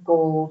body with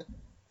gold.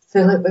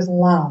 Fill it with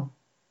love.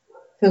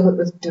 Fill it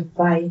with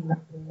divine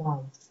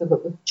love. Fill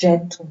it with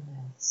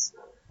gentleness.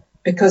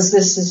 Because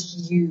this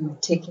is you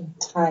taking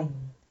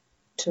time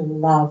to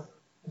love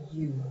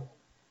you.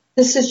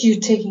 This is you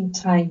taking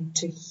time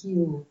to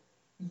heal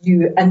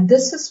you. And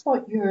this is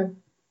what you're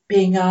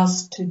being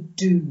asked to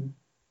do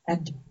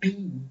and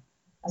be.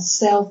 A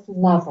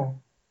self-lover,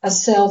 a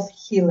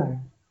self-healer.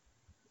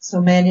 So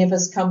many of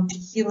us come to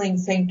healing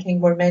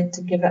thinking we're meant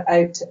to give it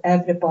out to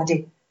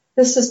everybody.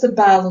 This is the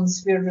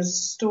balance we're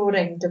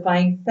restoring.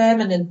 Divine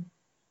Feminine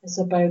is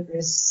about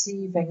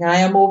receiving. I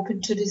am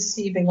open to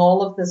receiving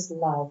all of this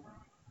love,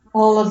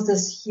 all of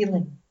this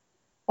healing,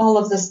 all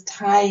of this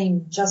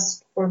time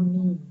just for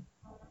me.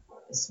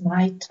 It's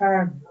my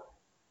turn.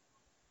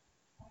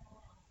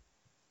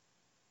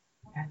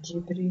 And you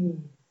breathe.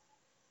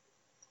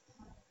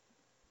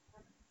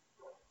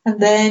 And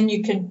then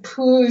you can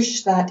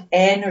push that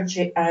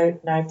energy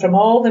out now from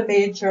all the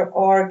major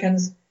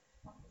organs,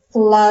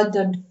 flood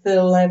and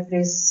fill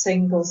every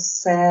single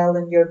cell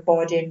in your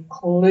body,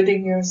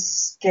 including your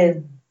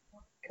skin,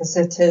 because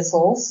it is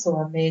also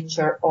a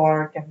major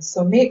organ.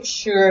 So make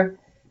sure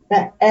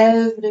that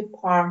every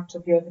part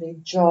of you, every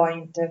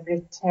joint,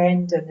 every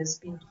tendon is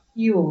being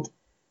healed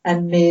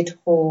and made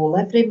whole.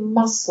 Every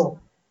muscle,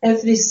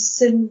 every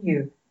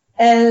sinew,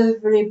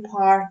 every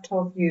part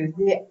of you,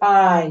 the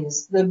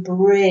eyes, the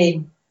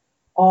brain,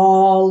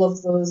 all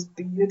of those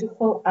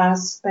beautiful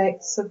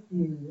aspects of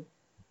you.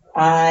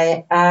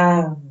 I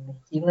am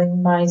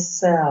healing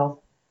myself.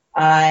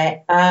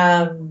 I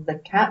am the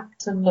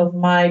captain of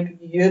my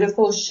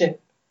beautiful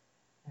ship,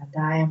 and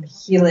I am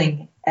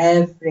healing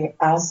every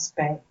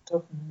aspect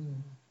of me.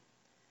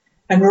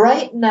 And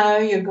right now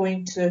you're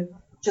going to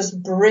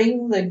just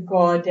bring the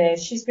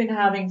goddess. She's been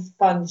having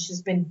fun.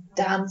 She's been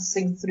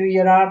dancing through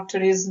your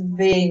arteries and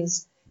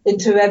veins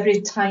into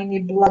every tiny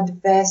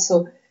blood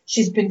vessel.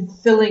 She's been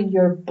filling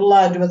your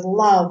blood with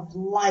love,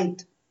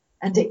 light,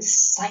 and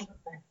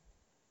excitement,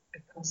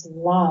 because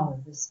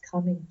love is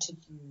coming to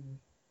you.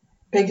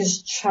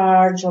 Biggest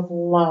charge of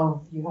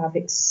love you have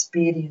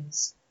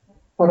experienced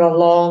for a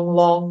long,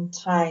 long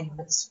time.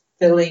 It's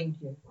filling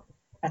you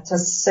at a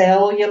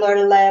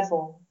cellular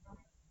level.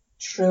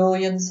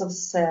 Trillions of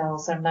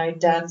cells are now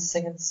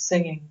dancing and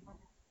singing,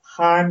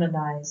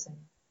 harmonizing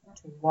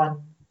to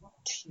one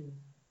tune.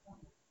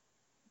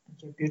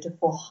 And your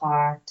beautiful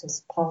heart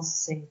is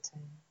pulsating,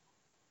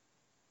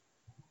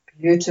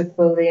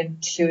 beautifully in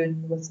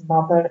tune with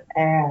Mother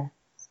Earth.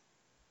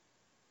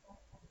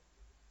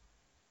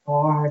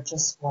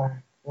 Gorgeous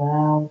work.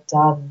 Well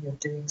done. You're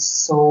doing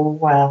so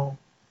well.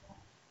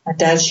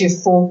 And as you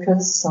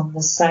focus on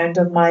the sound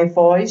of my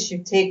voice,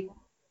 you take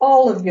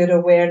all of your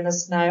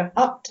awareness now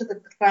up to the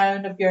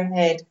crown of your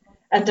head,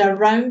 and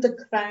around the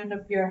crown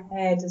of your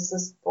head is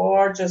this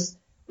gorgeous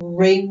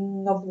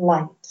ring of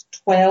light,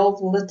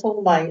 12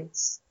 little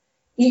lights,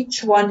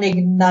 each one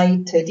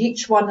ignited,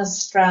 each one a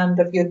strand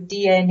of your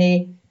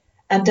DNA,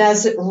 and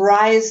as it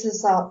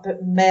rises up,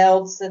 it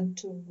melds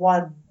into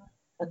one,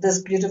 and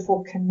this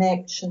beautiful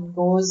connection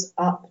goes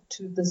up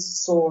to the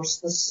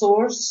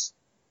source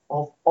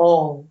of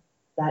all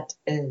that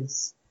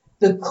is,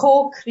 the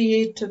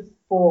co-creative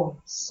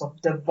force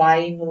of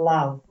divine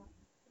love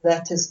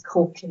that is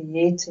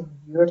co-creating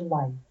your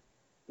life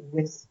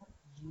with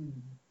you.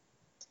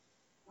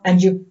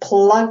 And you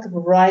plug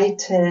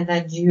right in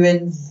and you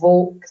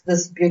invoke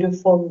this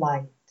beautiful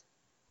light.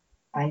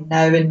 I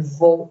now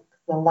invoke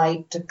the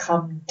light to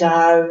come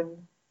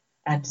down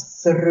and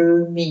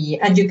through me.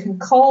 And you can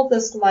call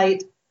this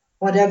light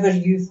whatever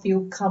you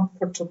feel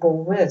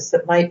comfortable with.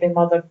 It might be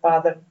Mother,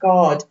 Father,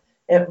 God.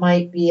 it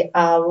might be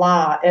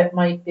Allah, it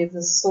might be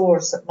the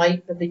source, it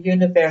might be the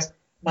universe, it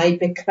might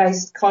be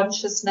Christ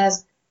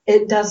consciousness.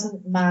 It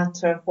doesn't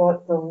matter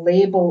what the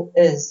label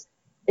is.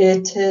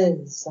 It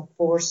is a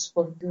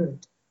forceful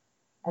good.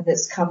 And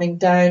it's coming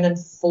down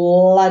and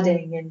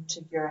flooding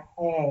into your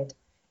head,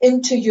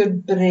 into your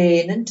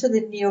brain, into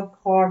the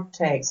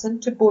neocortex,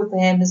 into both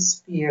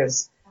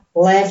hemispheres.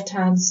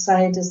 Left-hand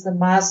side is the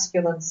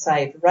masculine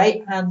side,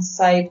 right-hand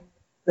side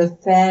the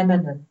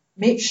feminine.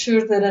 Make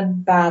sure they're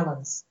in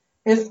balance.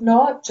 If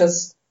not,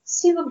 just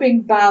see them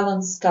being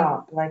balanced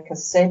up like a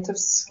set of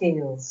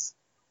scales.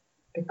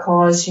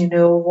 Because you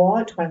know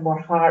what? When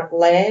we're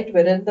heart-led,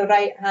 we're in the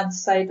right-hand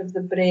side of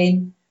the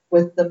brain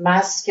with the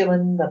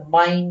masculine, the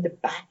mind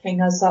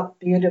backing us up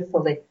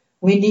beautifully.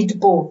 We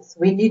need both.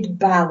 We need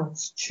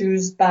balance.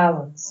 Choose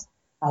balance.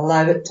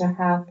 Allow it to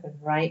happen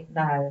right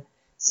now.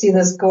 See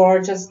this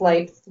gorgeous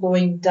light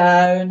flowing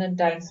down and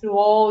down through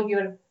all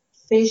your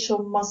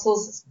facial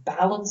muscles. It's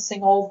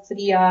balancing all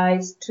three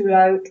eyes, two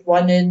out,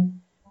 one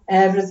in,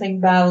 everything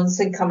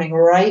balancing, coming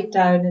right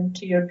down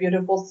into your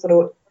beautiful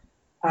throat.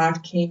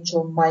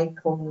 Archangel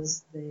Michael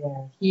is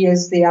there. He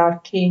is the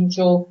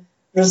archangel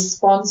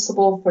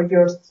responsible for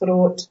your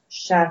throat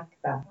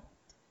chakra.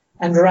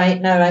 And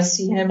right now I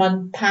see him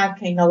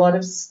unpacking a lot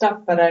of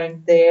stuff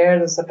around there.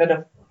 There's a bit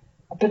of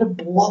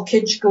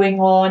blockage going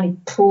on. He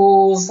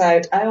pulls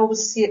out. I always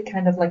see it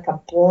kind of like a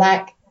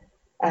black,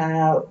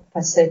 if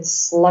I said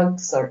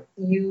slugs or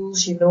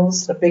eels, you know,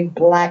 sort of big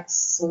black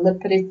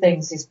slippery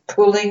things. He's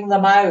pulling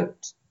them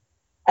out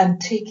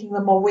and taking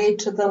them away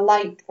to the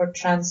light for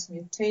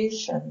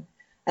transmutation.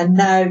 And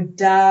now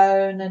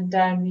down and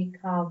down we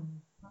come.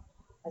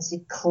 As he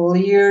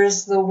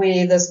clears the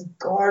way, this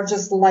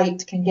gorgeous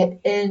light can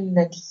get in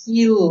and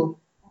heal,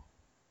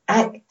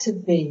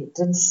 activate,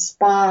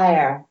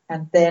 inspire,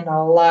 and then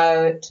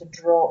allow it to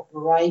drop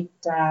right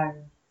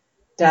down.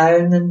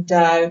 Down and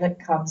down it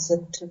comes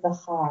into the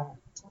heart.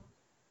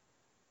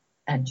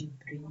 And you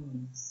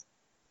breathe.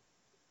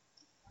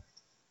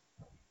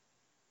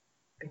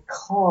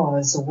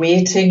 Because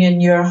waiting in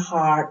your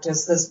heart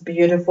is this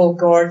beautiful,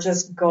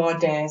 gorgeous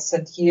goddess.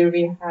 And here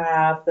we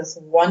have this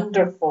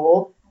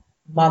wonderful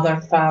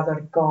Mother,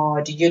 Father,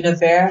 God,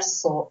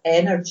 universal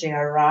energy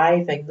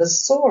arriving, the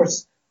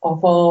source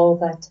of all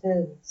that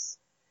is.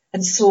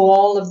 And so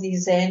all of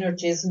these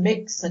energies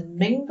mix and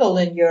mingle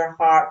in your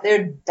heart.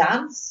 They're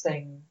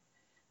dancing.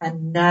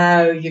 And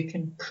now you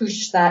can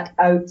push that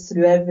out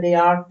through every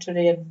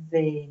artery and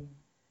vein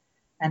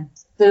and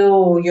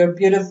fill your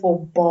beautiful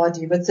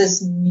body with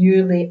this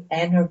newly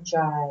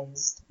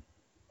energized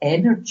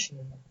energy,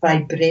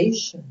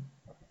 vibration.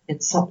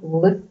 It's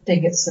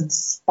uplifting, it's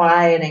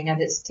inspiring, and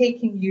it's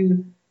taking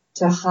you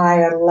to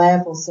higher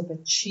levels of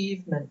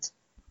achievement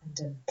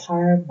and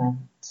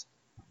empowerment.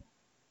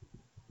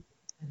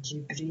 And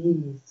you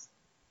breathe.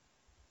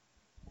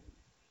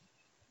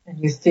 And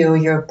you feel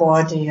your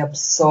body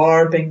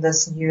absorbing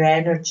this new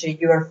energy.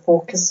 You are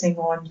focusing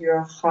on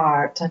your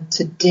heart. And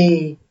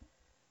today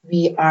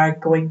we are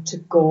going to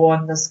go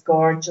on this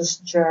gorgeous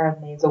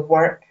journey. The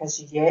work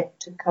has yet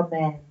to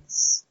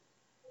commence.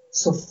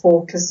 So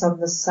focus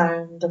on the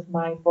sound of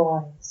my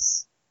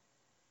voice.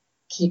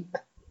 Keep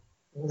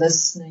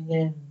listening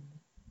in.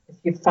 If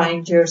you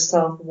find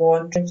yourself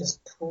wandering,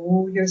 just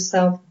pull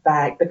yourself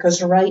back,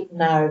 because right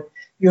now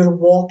you're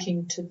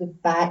walking to the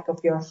back of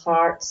your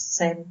heart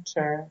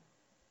center.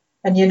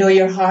 And you know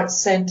your heart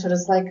center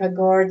is like a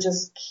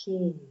gorgeous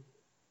key.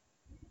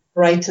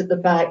 Right at the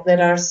back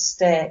there are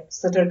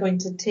steps that are going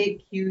to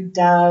take you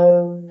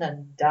down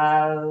and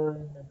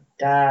down and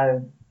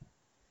down.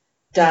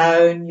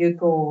 Down you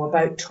go,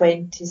 about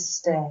 20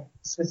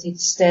 steps. With each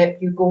step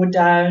you go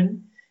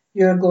down,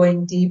 you're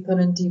going deeper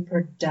and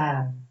deeper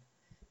down.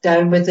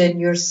 Down within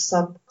your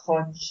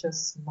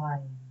subconscious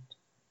mind.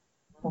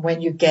 And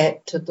when you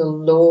get to the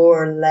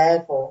lower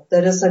level,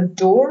 there is a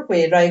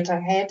doorway right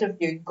ahead of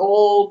you,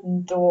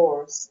 golden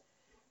doors.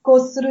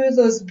 Go through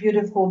those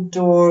beautiful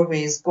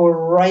doorways, go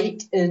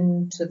right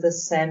into the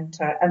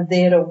center, and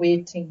there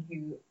awaiting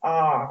you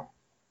are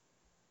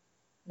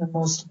the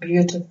most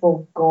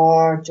beautiful,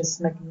 gorgeous,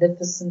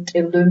 magnificent,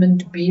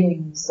 illumined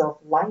beings of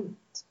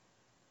light.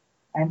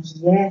 And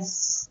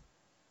yes,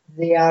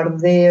 they are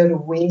there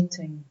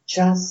waiting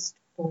just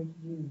for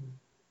you.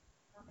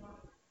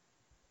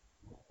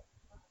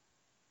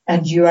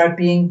 And you are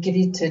being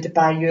greeted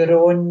by your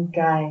own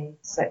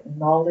guides.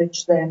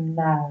 Acknowledge them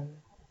now.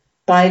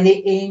 By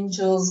the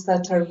angels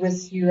that are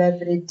with you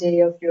every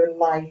day of your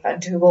life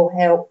and who will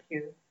help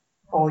you.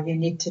 All you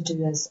need to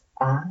do is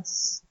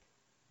ask.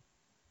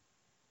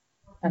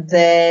 And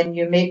then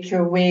you make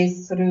your way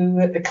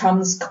through. It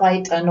becomes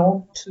quite an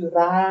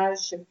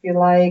entourage, if you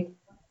like.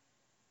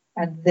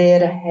 And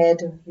there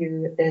ahead of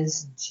you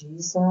is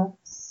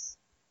Jesus,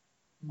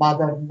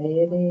 Mother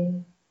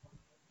Mary,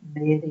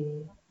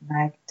 Mary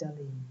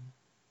Magdalene.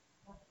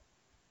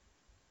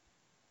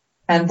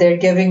 And they're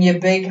giving you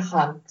big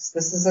hugs.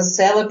 This is a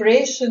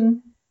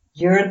celebration.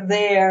 You're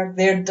there.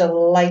 They're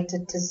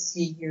delighted to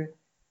see you.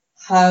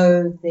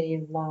 How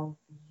they love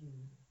you.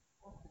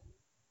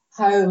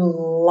 How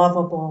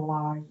lovable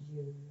are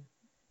you?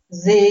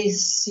 They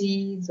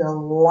see the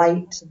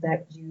light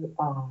that you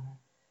are.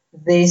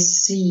 They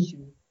see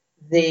you,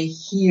 they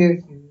hear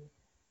you,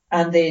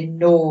 and they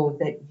know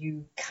that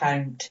you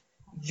count.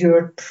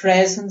 Your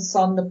presence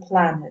on the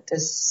planet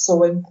is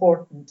so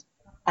important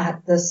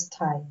at this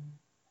time.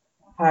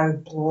 How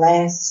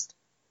blessed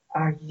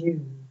are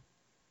you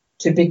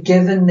to be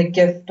given the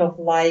gift of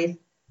life?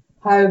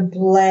 How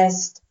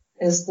blessed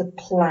is the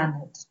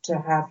planet to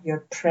have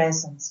your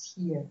presence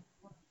here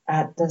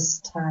at this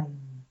time.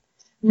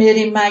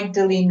 Mary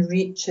Magdalene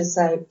reaches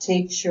out,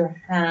 takes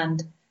your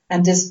hand,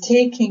 and is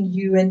taking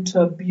you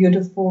into a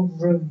beautiful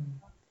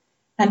room.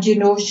 And you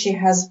know she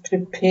has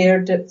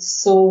prepared it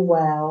so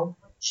well.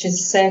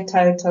 She's set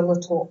out a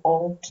little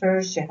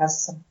altar. She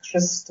has some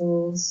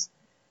crystals.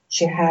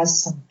 She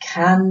has some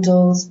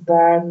candles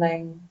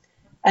burning.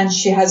 And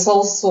she has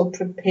also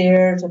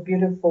prepared a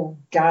beautiful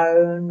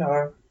gown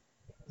or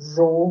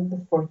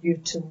robe for you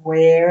to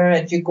wear.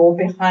 And you go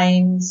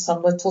behind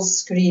some little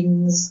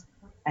screens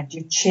and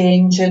you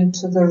change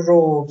into the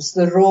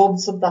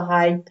robes of the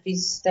high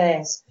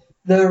priestess,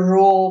 the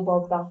robe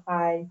of the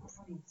high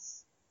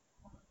priest.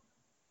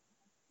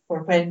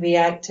 For when we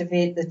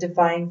activate the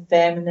divine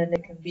feminine,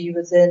 it can be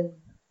within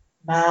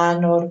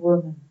man or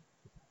woman.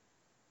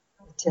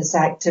 It is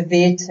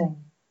activating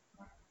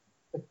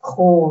the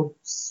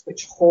codes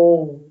which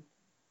hold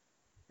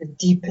the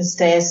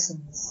deepest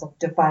essence of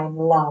divine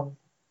love,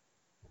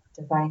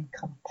 divine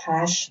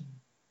compassion,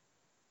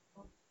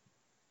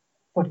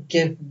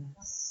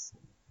 forgiveness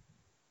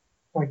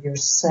for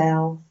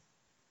yourself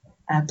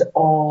and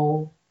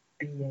all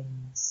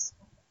beings.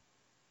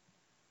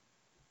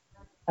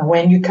 And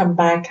when you come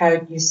back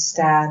out, you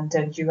stand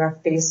and you are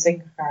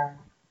facing her.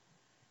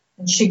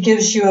 And she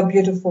gives you a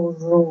beautiful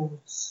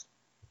rose.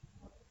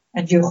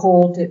 And you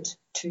hold it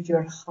to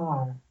your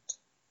heart.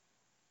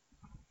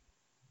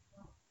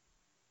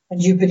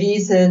 And you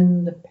breathe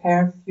in the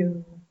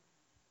perfume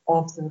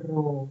of the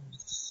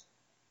rose.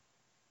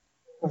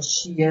 For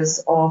she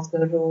is of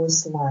the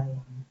rose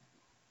line.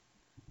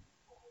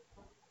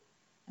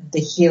 And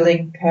the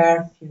healing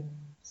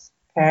perfumes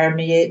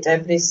permeate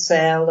every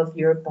cell of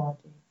your body.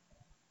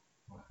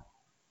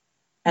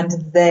 And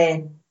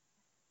then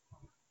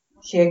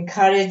she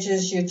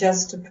encourages you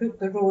just to put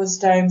the rose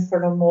down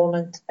for a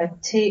moment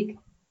and take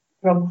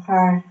from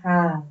her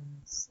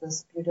hands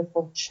this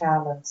beautiful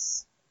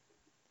chalice.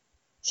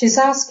 She's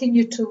asking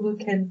you to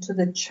look into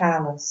the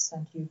chalice,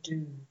 and you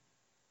do.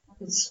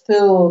 It's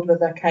filled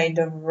with a kind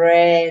of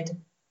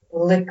red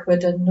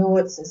liquid, and no,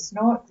 it's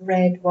not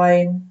red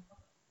wine,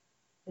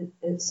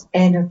 it's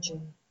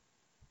energy.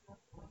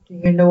 Do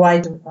you know, I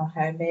don't know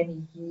how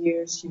many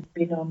years you've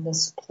been on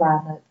this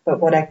planet, but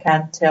what I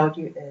can tell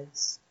you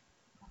is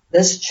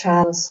this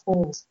chalice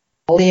holds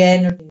all the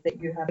energy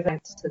that you have given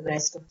to the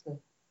rest of the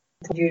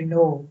people you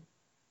know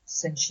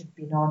since you've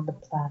been on the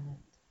planet.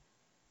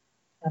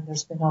 And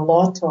there's been a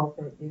lot of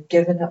it. You've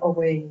given it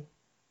away.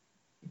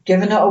 You've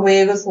given it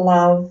away with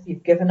love.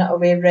 You've given it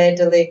away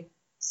readily.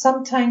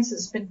 Sometimes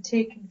it's been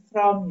taken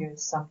from you.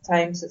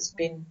 Sometimes it's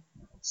been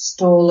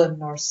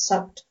stolen or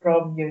sucked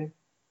from you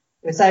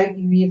without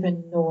you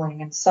even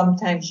knowing. And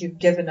sometimes you've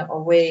given it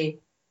away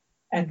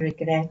and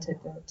regretted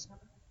it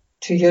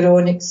to your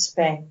own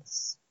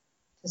expense.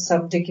 To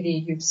some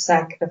degree, you've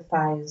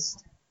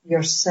sacrificed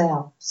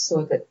yourself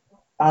so that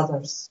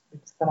others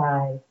would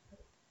thrive.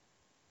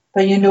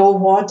 But you know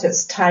what?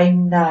 It's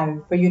time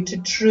now for you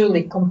to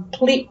truly,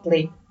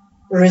 completely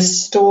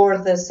restore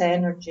this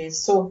energy.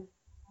 So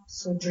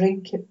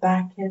drink it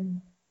back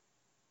in.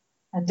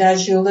 And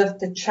as you lift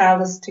the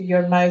chalice to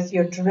your mouth,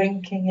 you're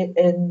drinking it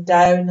in,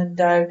 down and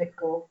down it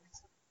goes.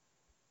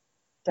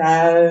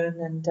 Down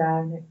and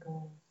down it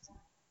goes.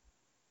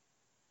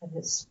 And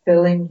it's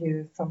filling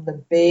you from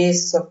the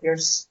base of your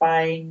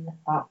spine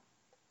up.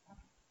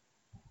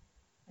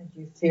 And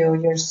you feel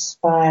your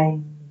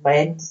spine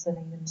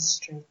lengthening and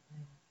straightening.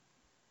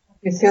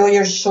 You feel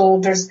your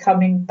shoulders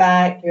coming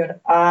back, your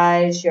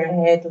eyes, your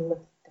head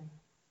lifting.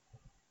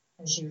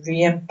 As you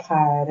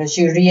re-empower, as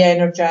you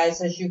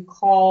re-energize, as you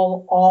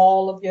call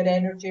all of your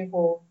energy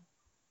home.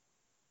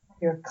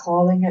 You're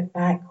calling it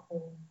back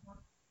home.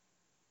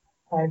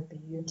 How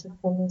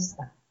beautiful is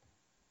that?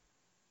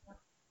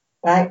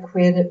 Back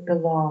where it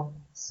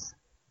belongs.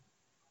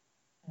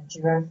 And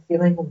you are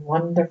feeling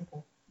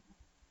wonderful.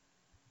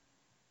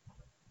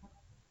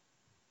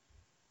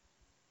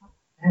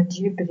 And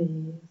you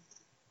breathe.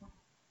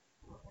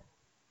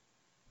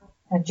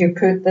 And you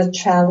put the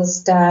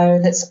chalice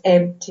down, it's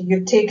empty.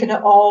 You've taken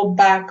it all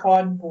back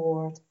on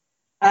board.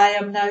 I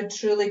am now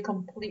truly,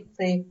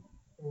 completely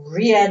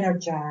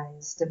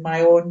re-energized in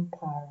my own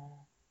power.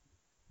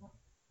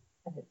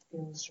 And it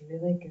feels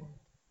really good.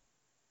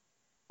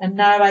 And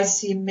now I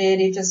see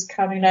Mary just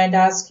coming around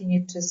asking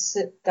you to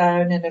sit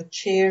down in a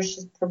chair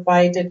she's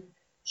provided.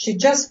 She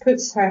just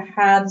puts her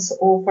hands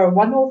over,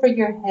 one over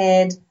your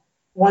head,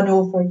 one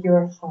over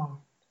your heart.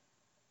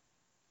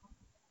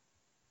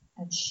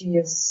 And she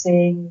is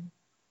saying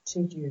to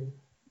you,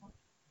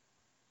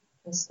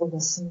 just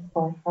listen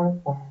for her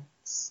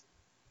words.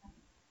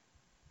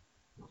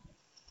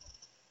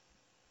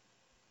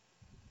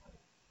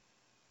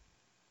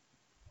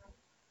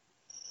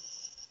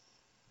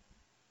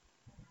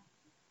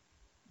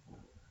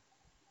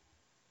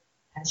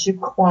 as you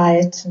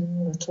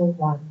quieten, little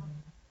one,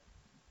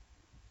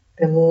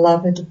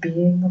 beloved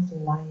being of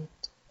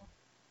light,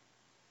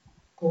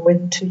 go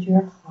into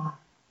your heart,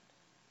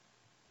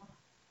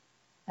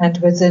 and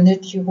within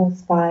it you will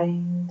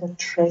find a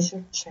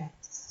treasure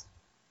chest.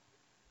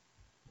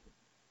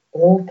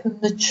 Open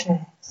the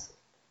chest,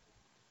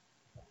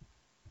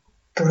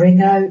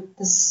 bring out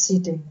the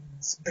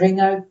seedings, bring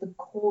out the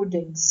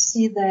codings,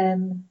 see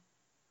them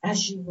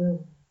as you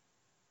will,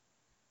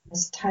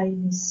 as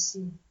tiny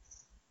seeds,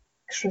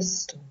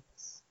 crystals.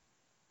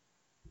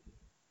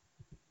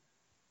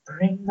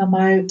 Bring them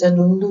out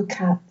and look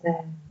at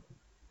them.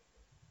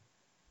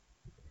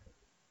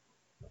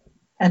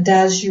 And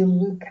as you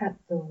look at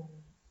those,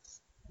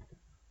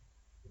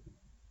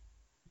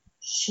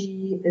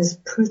 she is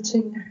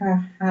putting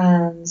her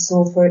hands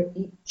over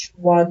each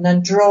one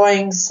and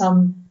drawing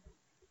some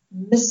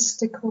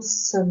mystical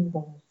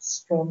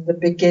symbols from the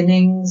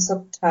beginnings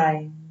of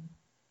time,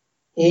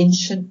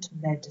 ancient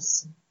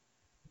medicine,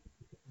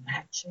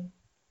 magic,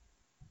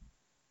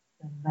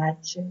 the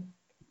magic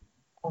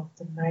of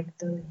the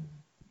Magdalene,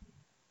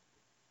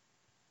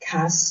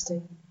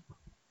 casting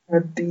her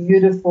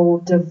beautiful,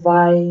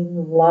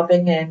 divine,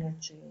 loving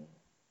energy,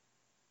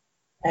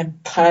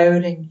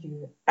 empowering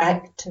you,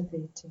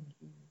 activating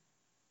you,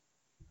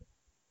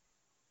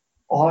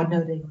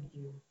 honoring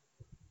you.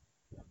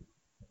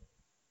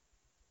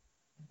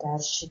 And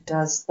as she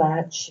does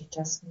that, she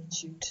just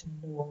needs you to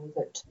know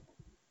that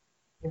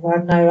you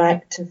are now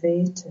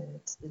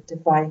activated. The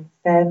divine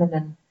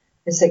feminine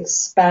is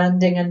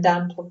expanding and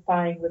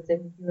amplifying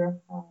within your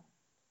heart.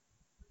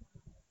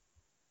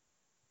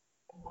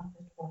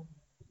 Beloved one,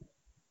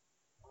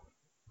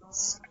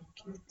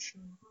 speak your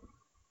truth,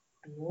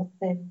 be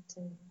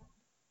authentic,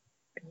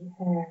 be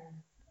heard,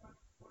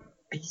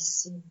 be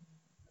seen.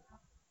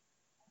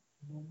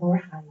 No more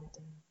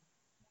hiding.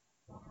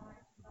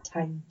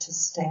 Time to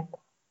step up.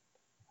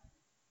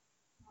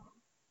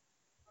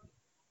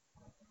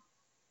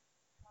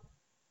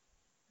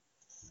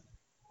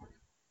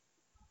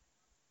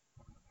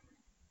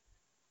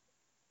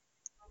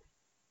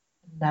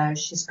 Now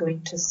she's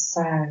going to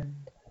sound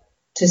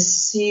to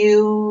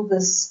seal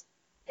this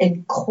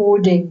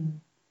encoding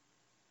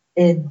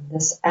in,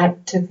 this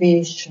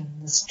activation,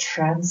 this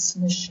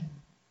transmission.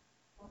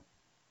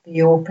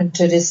 Be open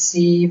to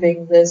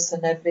receiving this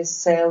in every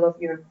cell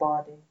of your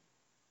body.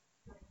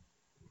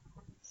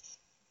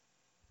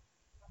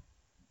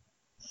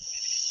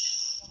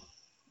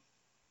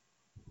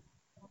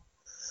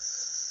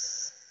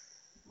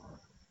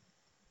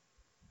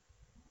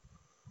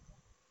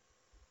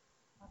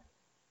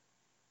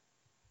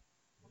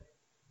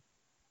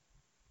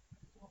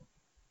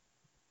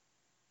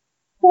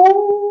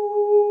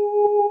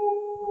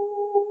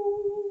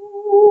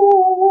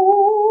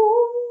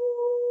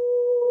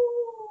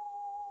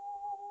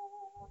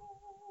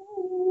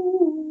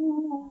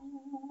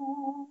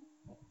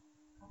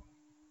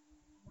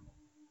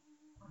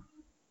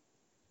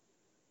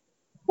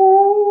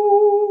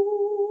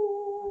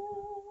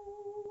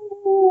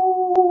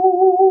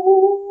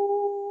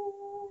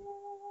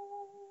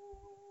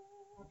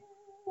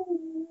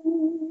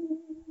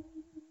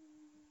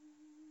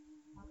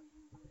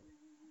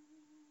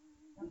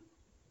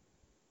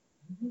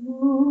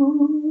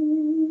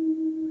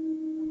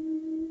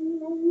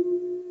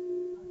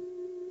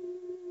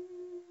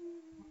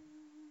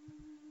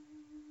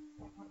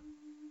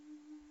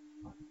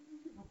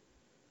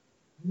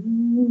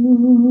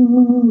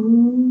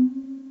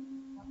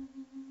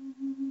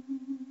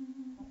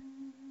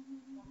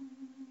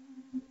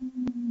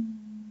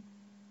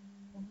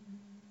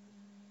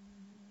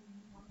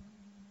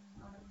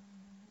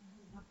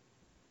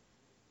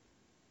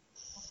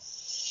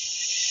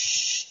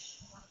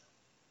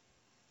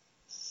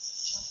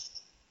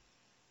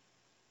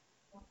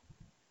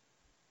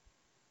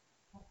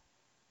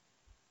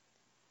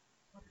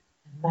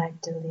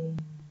 Magdalene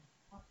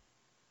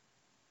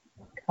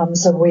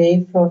comes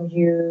away from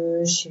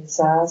you. She's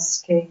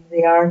asking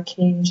the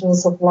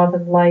archangels of love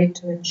and light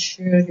to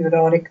ensure your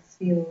auric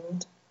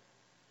field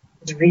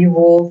is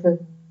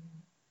rewoven,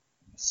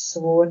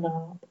 sewn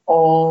up,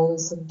 all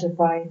is in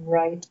divine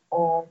right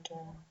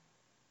order.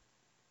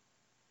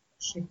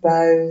 She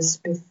bows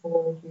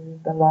before you,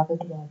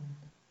 beloved one.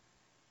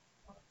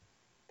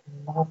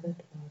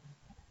 Beloved one,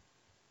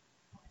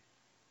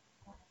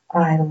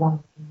 I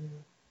love you.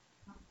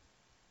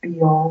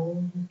 Be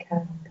all you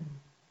can be.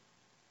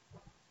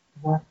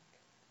 Work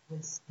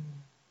with me.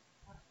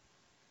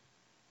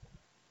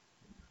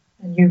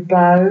 And you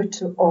bow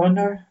to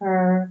honor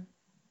her,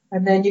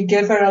 and then you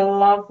give her a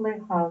lovely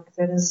hug.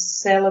 There is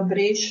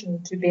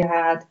celebration to be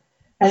had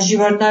as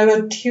you are now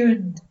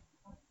attuned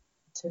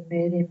to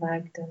Mary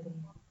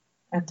Magdalene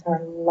and her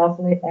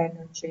lovely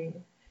energy.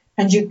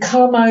 And you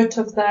come out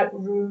of that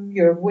room,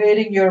 you're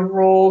wearing your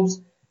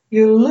robes,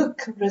 you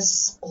look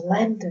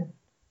resplendent.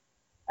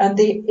 And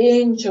the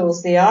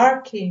angels, the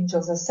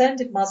archangels,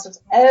 ascended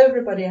masters,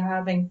 everybody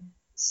having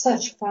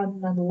such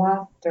fun and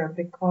laughter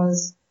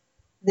because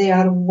they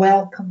are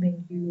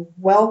welcoming you.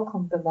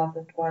 Welcome,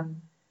 beloved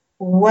one.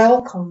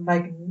 welcome,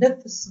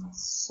 magnificent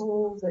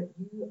soul that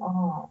you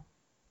are,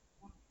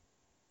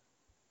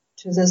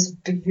 to this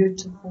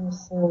beautiful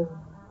home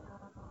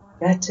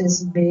that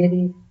is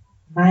Mary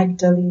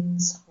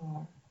Magdalene's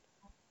heart.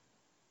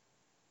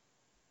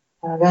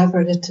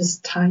 However, it is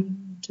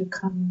time to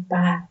come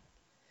back.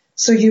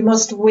 So you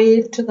must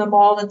wave to them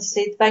all and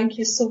say, thank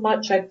you so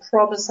much. I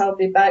promise I'll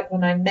be back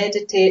when I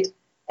meditate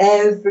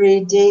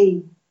every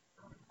day.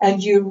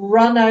 And you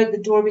run out the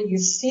doorway. You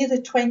see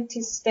the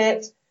 20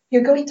 steps.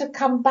 You're going to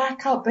come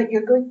back up, but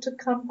you're going to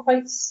come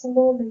quite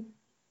slowly.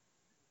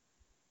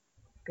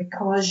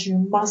 Because you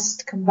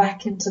must come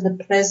back into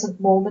the present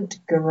moment,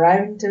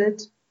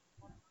 grounded.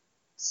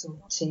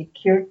 So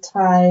take your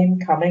time,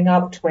 coming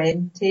up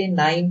 20,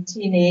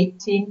 19,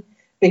 18,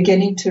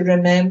 beginning to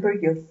remember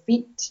your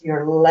feet,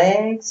 your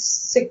legs,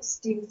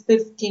 16,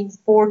 15,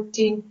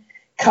 14,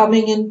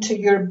 coming into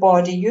your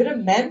body. You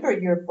remember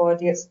your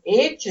body. It's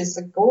ages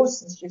ago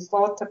since you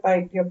thought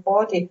about your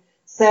body.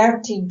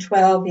 13,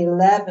 12,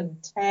 11,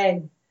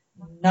 10,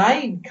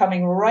 9,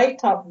 coming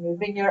right up,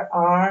 moving your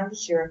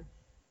arms, your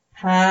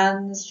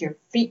hands, your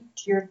feet,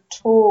 your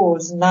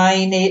toes.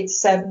 9, 8,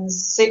 7,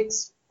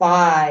 6,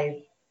 5.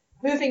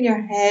 Moving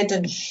your head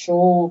and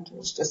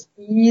shoulders, just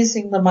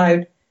easing them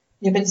out.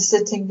 You've been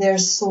sitting there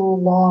so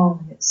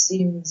long, it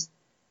seems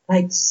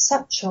like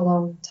such a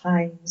long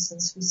time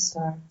since we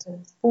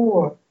started.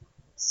 4,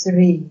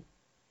 3,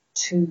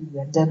 2,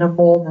 and in a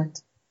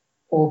moment,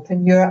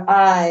 open your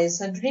eyes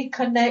and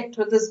reconnect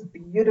with this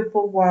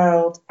beautiful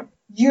world,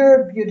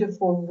 your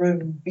beautiful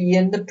room. Be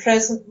in the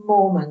present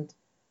moment.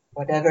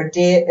 Whatever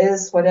day it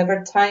is,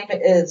 whatever time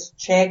it is,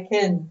 check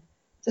in.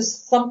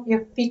 Just thump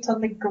your feet on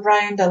the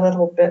ground a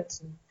little bit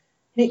and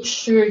make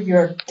sure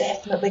you're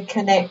definitely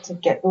connected.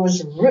 Get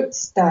those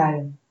roots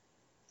down.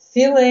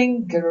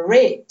 Feeling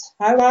great.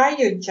 How are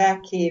you,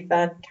 Jackie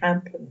Van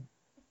Kampen?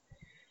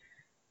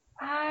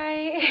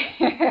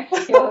 I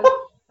feel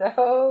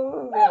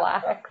so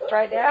relaxed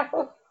right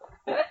now.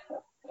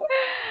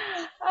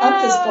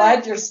 I'm just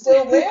glad you're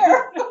still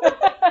there.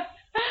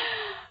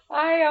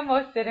 I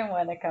almost didn't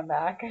want to come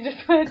back. I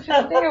just wanted to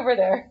stay over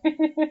there.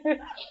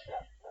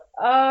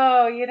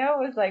 Oh, it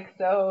was like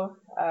so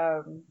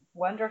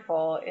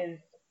wonderful is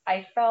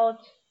I felt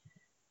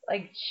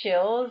like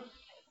chills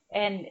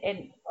and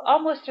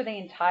almost through the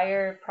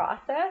entire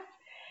process.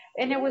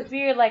 And it was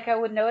weird, like I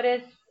would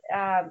notice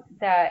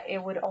that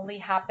it would only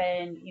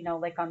happen,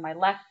 like on my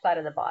left side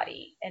of the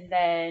body. And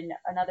then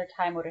another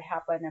time it would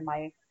happen in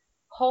my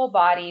whole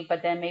body,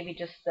 but then maybe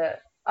just the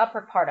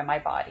upper part of my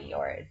body.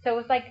 So it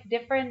was like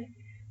different,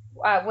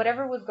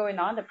 whatever was going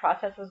on, the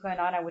process was going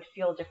on, I would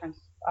feel different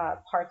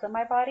parts of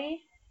my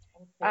body.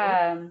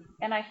 Okay.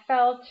 And I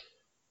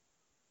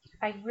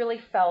really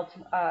felt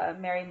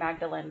Mary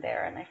Magdalene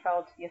there, and I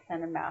felt the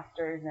Ascended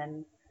Masters,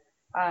 and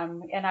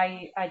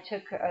I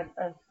took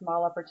a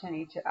small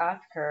opportunity to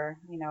ask her,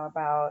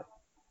 about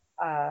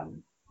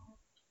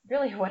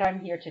really what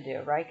I'm here to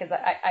do, right? Because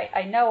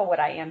I know what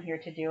I am here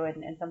to do,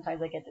 and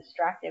sometimes I get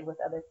distracted with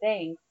other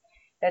things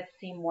that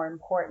seem more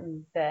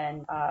important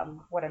than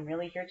what I'm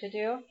really here to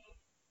do.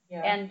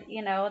 Yeah. And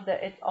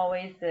it's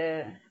always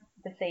the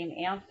same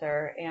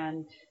answer,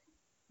 and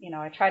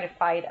I try to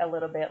fight a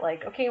little bit,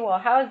 like, okay, well,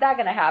 how is that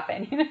going to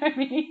happen? You know what I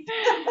mean?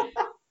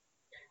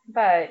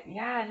 But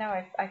yeah,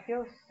 no, I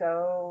feel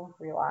so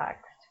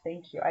relaxed.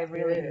 Thank you. I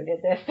really Good.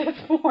 needed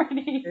this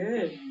morning.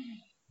 Good.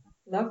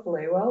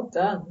 Lovely. Well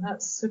done.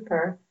 That's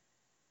super.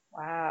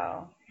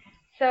 Wow.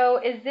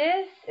 So is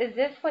this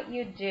what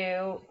you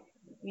do,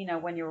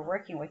 when you were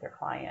working with your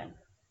clients?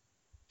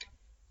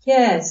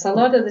 Yes, a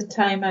lot of the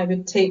time I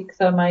would take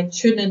them, I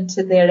tune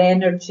into their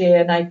energy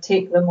and I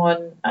take them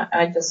on,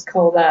 I just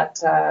call that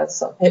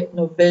sort of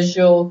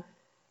hypnovisual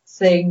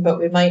thing, but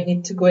we might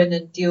need to go in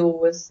and deal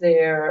with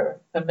their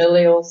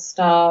familial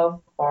stuff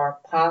or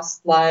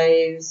past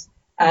lives,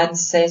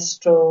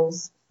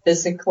 ancestrals,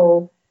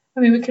 physical.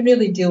 I mean, we can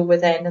really deal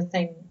with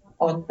anything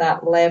on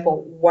that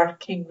level,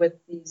 working with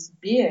these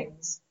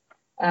beings.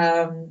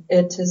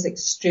 It is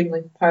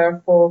extremely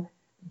powerful.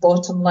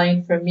 Bottom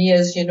line for me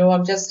is,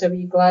 I'm just a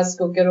wee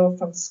Glasgow girl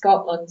from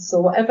Scotland,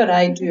 so whatever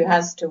I do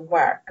has to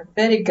work. I'm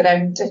very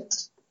grounded.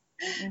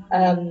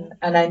 And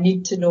I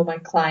need to know my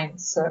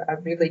clients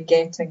are really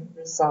getting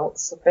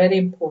results. So very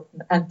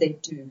important, and they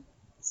do.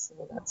 So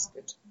that's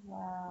good.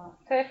 Wow.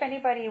 So if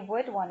anybody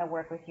would want to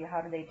work with you,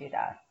 how do they do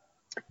that?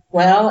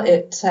 Well,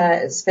 it's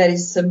very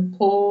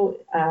simple.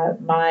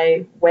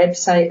 My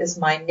website is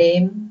my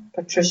name,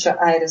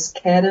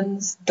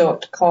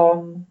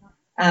 patriciairiskerins.com.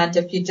 And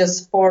if you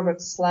just /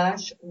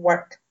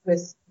 work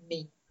with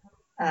me,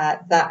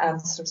 that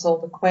answers all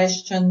the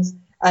questions.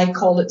 I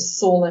call it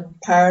soul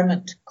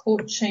empowerment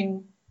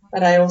coaching,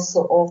 but I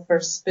also offer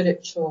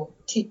spiritual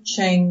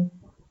teaching.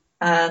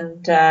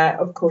 And,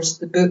 of course,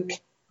 the book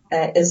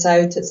is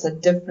out. It's a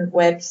different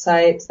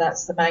website.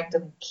 That's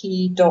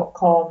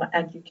themagdalenekey.com,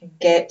 and you can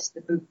get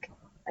the book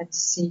and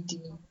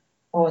CD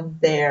on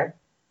there.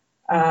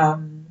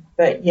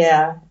 But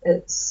yeah,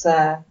 it's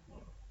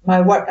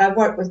I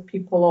work with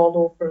people all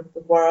over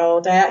the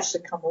world. I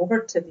actually come over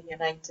to the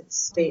United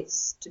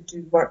States to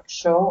do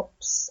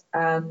workshops,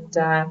 and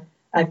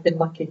I've been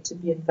lucky to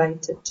be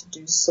invited to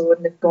do so,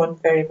 and they've gone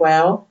very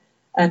well.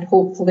 And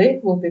hopefully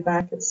we'll be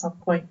back at some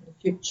point in the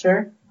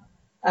future.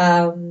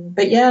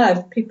 But yeah,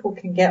 if people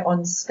can get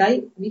on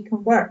Skype, we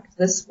can work.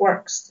 This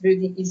works through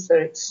the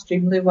ether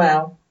extremely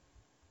well.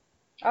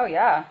 Oh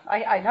yeah,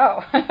 I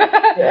know.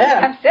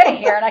 Yeah. I'm sitting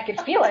here and I can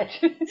feel it.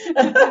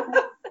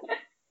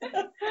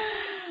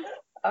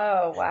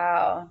 Oh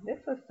wow, this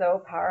was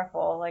so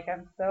powerful. Like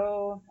I'm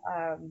so,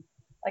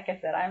 like I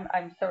said,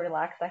 I'm so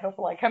relaxed. I hope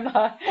like I'm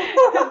not.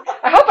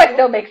 I hope I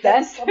still make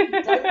sense.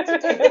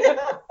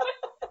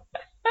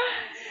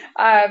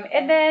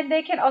 And then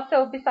they can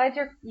also, besides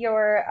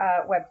your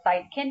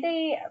website, can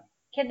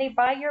they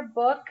buy your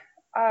book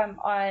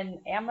on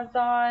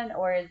Amazon,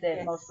 or is it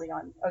Yes. mostly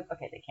on? Oh,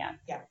 okay, they can.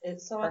 Yeah,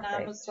 it's on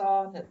Perfect.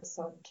 Amazon, it's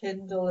on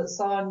Kindle, it's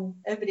on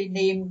every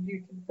name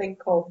you can think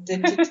of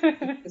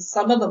digitally, because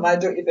some of them I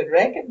don't even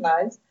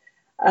recognize.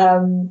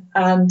 And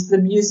the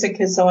music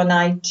is on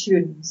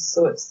iTunes,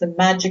 so it's the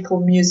magical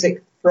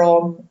music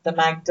from the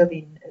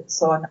Magdalene.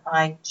 It's on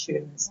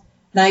iTunes.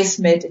 Nice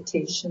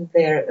meditation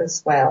there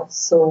as well.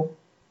 So,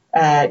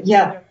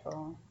 yeah,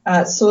 Beautiful.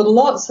 so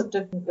lots of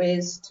different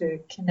ways to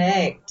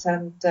connect,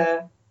 and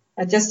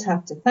I just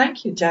have to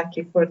thank you,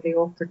 Jackie, for the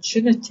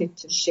opportunity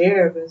to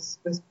share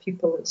with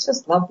people. It's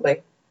just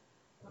lovely.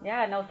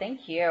 Yeah, no,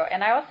 thank you.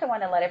 And I also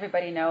want to let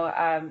everybody know,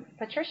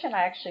 Patricia and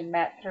I actually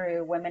met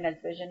through Women as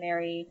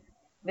Visionaries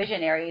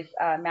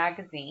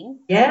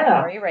magazine with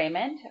Yeah. Lori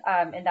Raymond,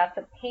 and that's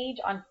a page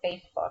on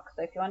Facebook.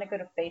 So if you want to go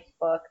to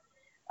Facebook,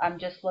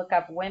 just look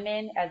up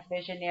Women as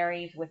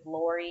Visionaries with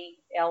Lori,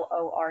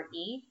 Lore,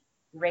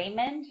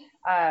 Raymond,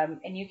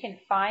 and you can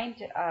find.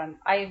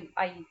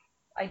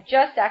 I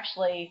just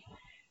actually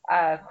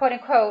quote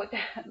unquote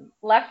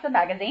left the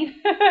magazine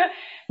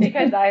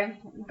because I'm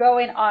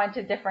going on to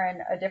a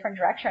different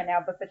direction now.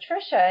 But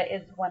Patricia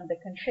is one of the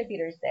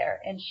contributors there,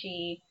 and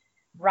she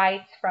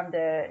writes from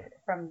the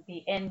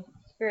In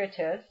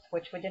Spiritus,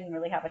 which we didn't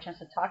really have a chance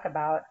to talk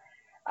about.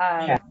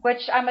 Yeah.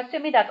 Which I'm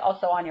assuming that's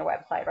also on your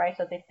website, right?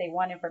 So if they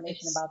want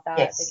information It's, about that,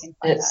 they yes, can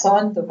find it's that.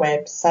 on the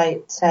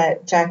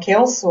website, Jackie,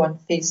 also on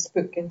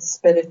Facebook and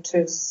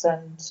Spiritus.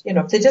 And,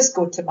 if they just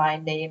go to my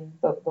name,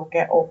 they'll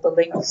get all the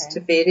links Okay, to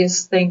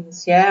various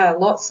things. Yeah,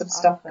 lots of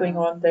stuff going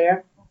awesome. on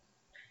there.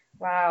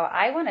 Wow,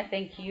 I want to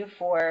thank you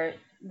for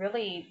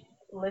really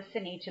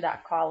listening to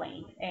that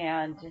calling.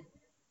 And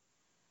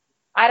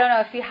I don't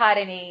know if you had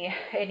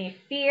any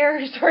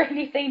fears or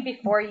anything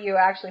before you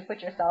actually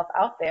put yourself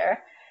out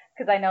there,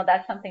 because I know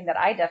that's something that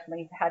I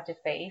definitely had to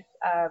face.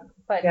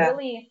 But Yeah.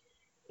 really,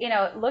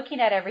 looking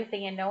at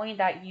everything and knowing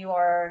that you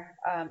are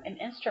an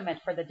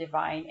instrument for the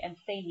divine and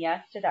saying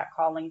yes to that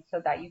calling so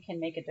that you can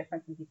make a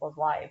difference in people's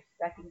lives.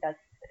 I think that's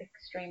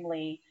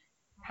extremely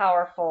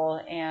powerful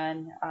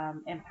and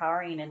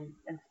empowering and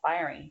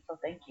inspiring. So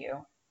thank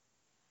you.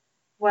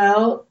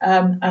 Well,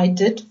 I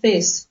did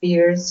face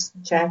fears,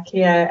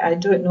 Jackie. I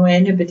don't know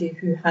anybody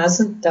who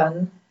hasn't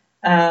done.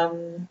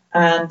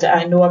 And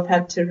I know I've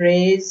had to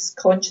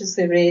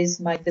consciously raise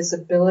my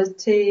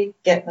visibility,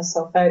 get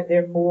myself out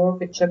there more,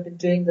 which I've been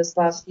doing this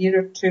last year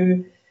or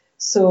two.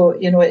 So,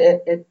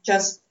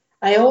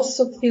 I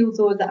also feel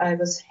though that I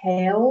was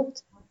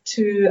held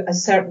to a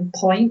certain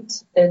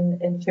point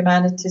in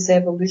humanity's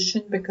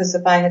evolution, because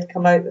if I had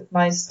come out with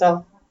my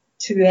stuff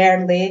too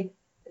early,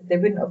 they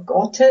wouldn't have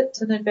got it,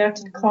 in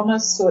inverted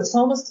commas. So it's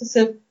almost as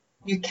if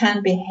you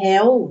can be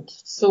held.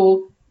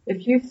 So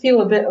if you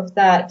feel a bit of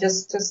that,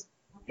 just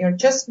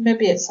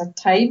maybe it's a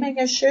timing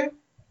issue,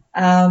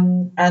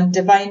 and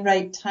divine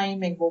right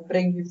timing will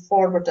bring you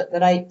forward at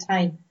the right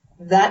time.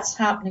 That's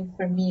happening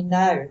for me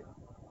now.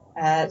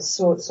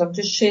 So I'm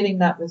just sharing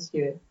that with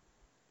you.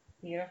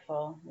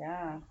 Beautiful.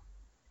 Yeah.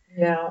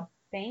 Yeah.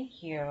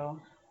 Thank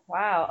you.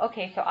 Wow.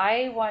 Okay, so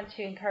I want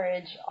to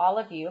encourage all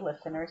of you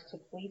listeners to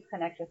please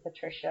connect with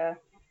Patricia.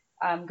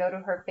 Go to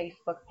her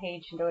Facebook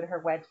page and go to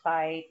her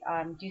website.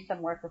 Do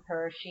some work with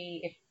her.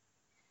 If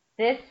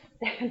this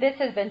this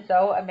has been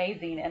so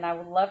amazing, and I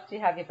would love to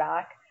have you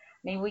back.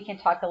 Maybe we can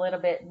talk a little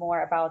bit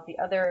more about the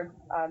other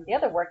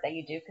work that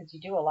you do, because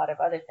you do a lot of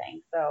other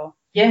things. So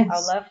I would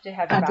Yes. love to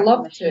have you I'd back on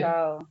love the to.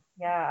 show.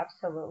 Yeah,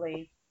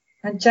 absolutely.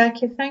 And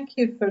Jackie, thank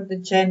you for the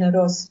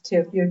generosity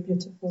of your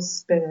beautiful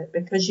spirit,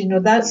 because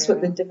Thank that's what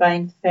the you.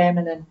 divine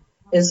feminine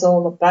is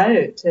all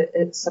about.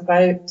 It's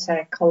about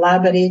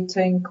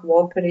collaborating,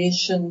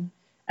 cooperation,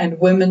 and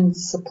women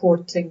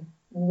supporting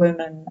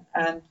women.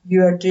 And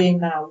you are doing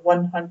that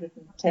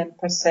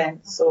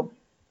 110%. So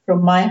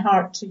from my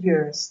heart to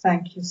yours,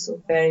 thank you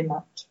so very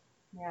much.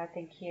 Yeah,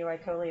 thank you. I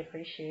totally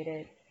appreciate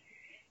it.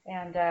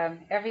 And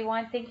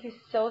everyone, thank you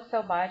so,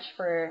 so much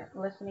for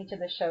listening to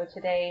the show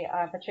today.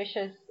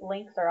 Patricia's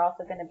links are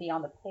also going to be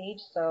on the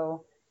page.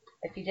 So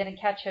if you didn't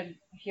catch it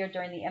here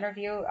during the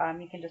interview,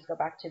 you can just go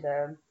back to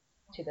the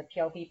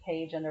PLV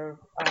page under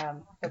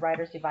the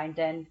Writer's Divine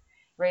Den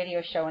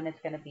radio show, and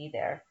it's going to be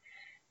there.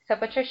 So,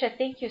 Patricia,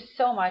 thank you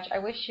so much. I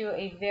wish you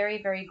a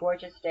very, very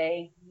gorgeous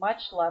day.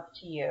 Much love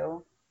to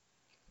you.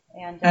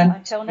 And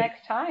until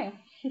next time.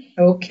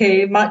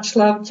 Okay, much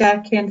love,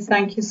 Jackie, and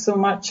thank you so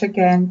much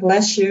again.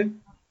 Bless you.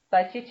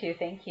 Bless you too.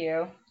 Thank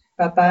you.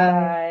 Bye-bye.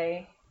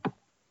 Bye.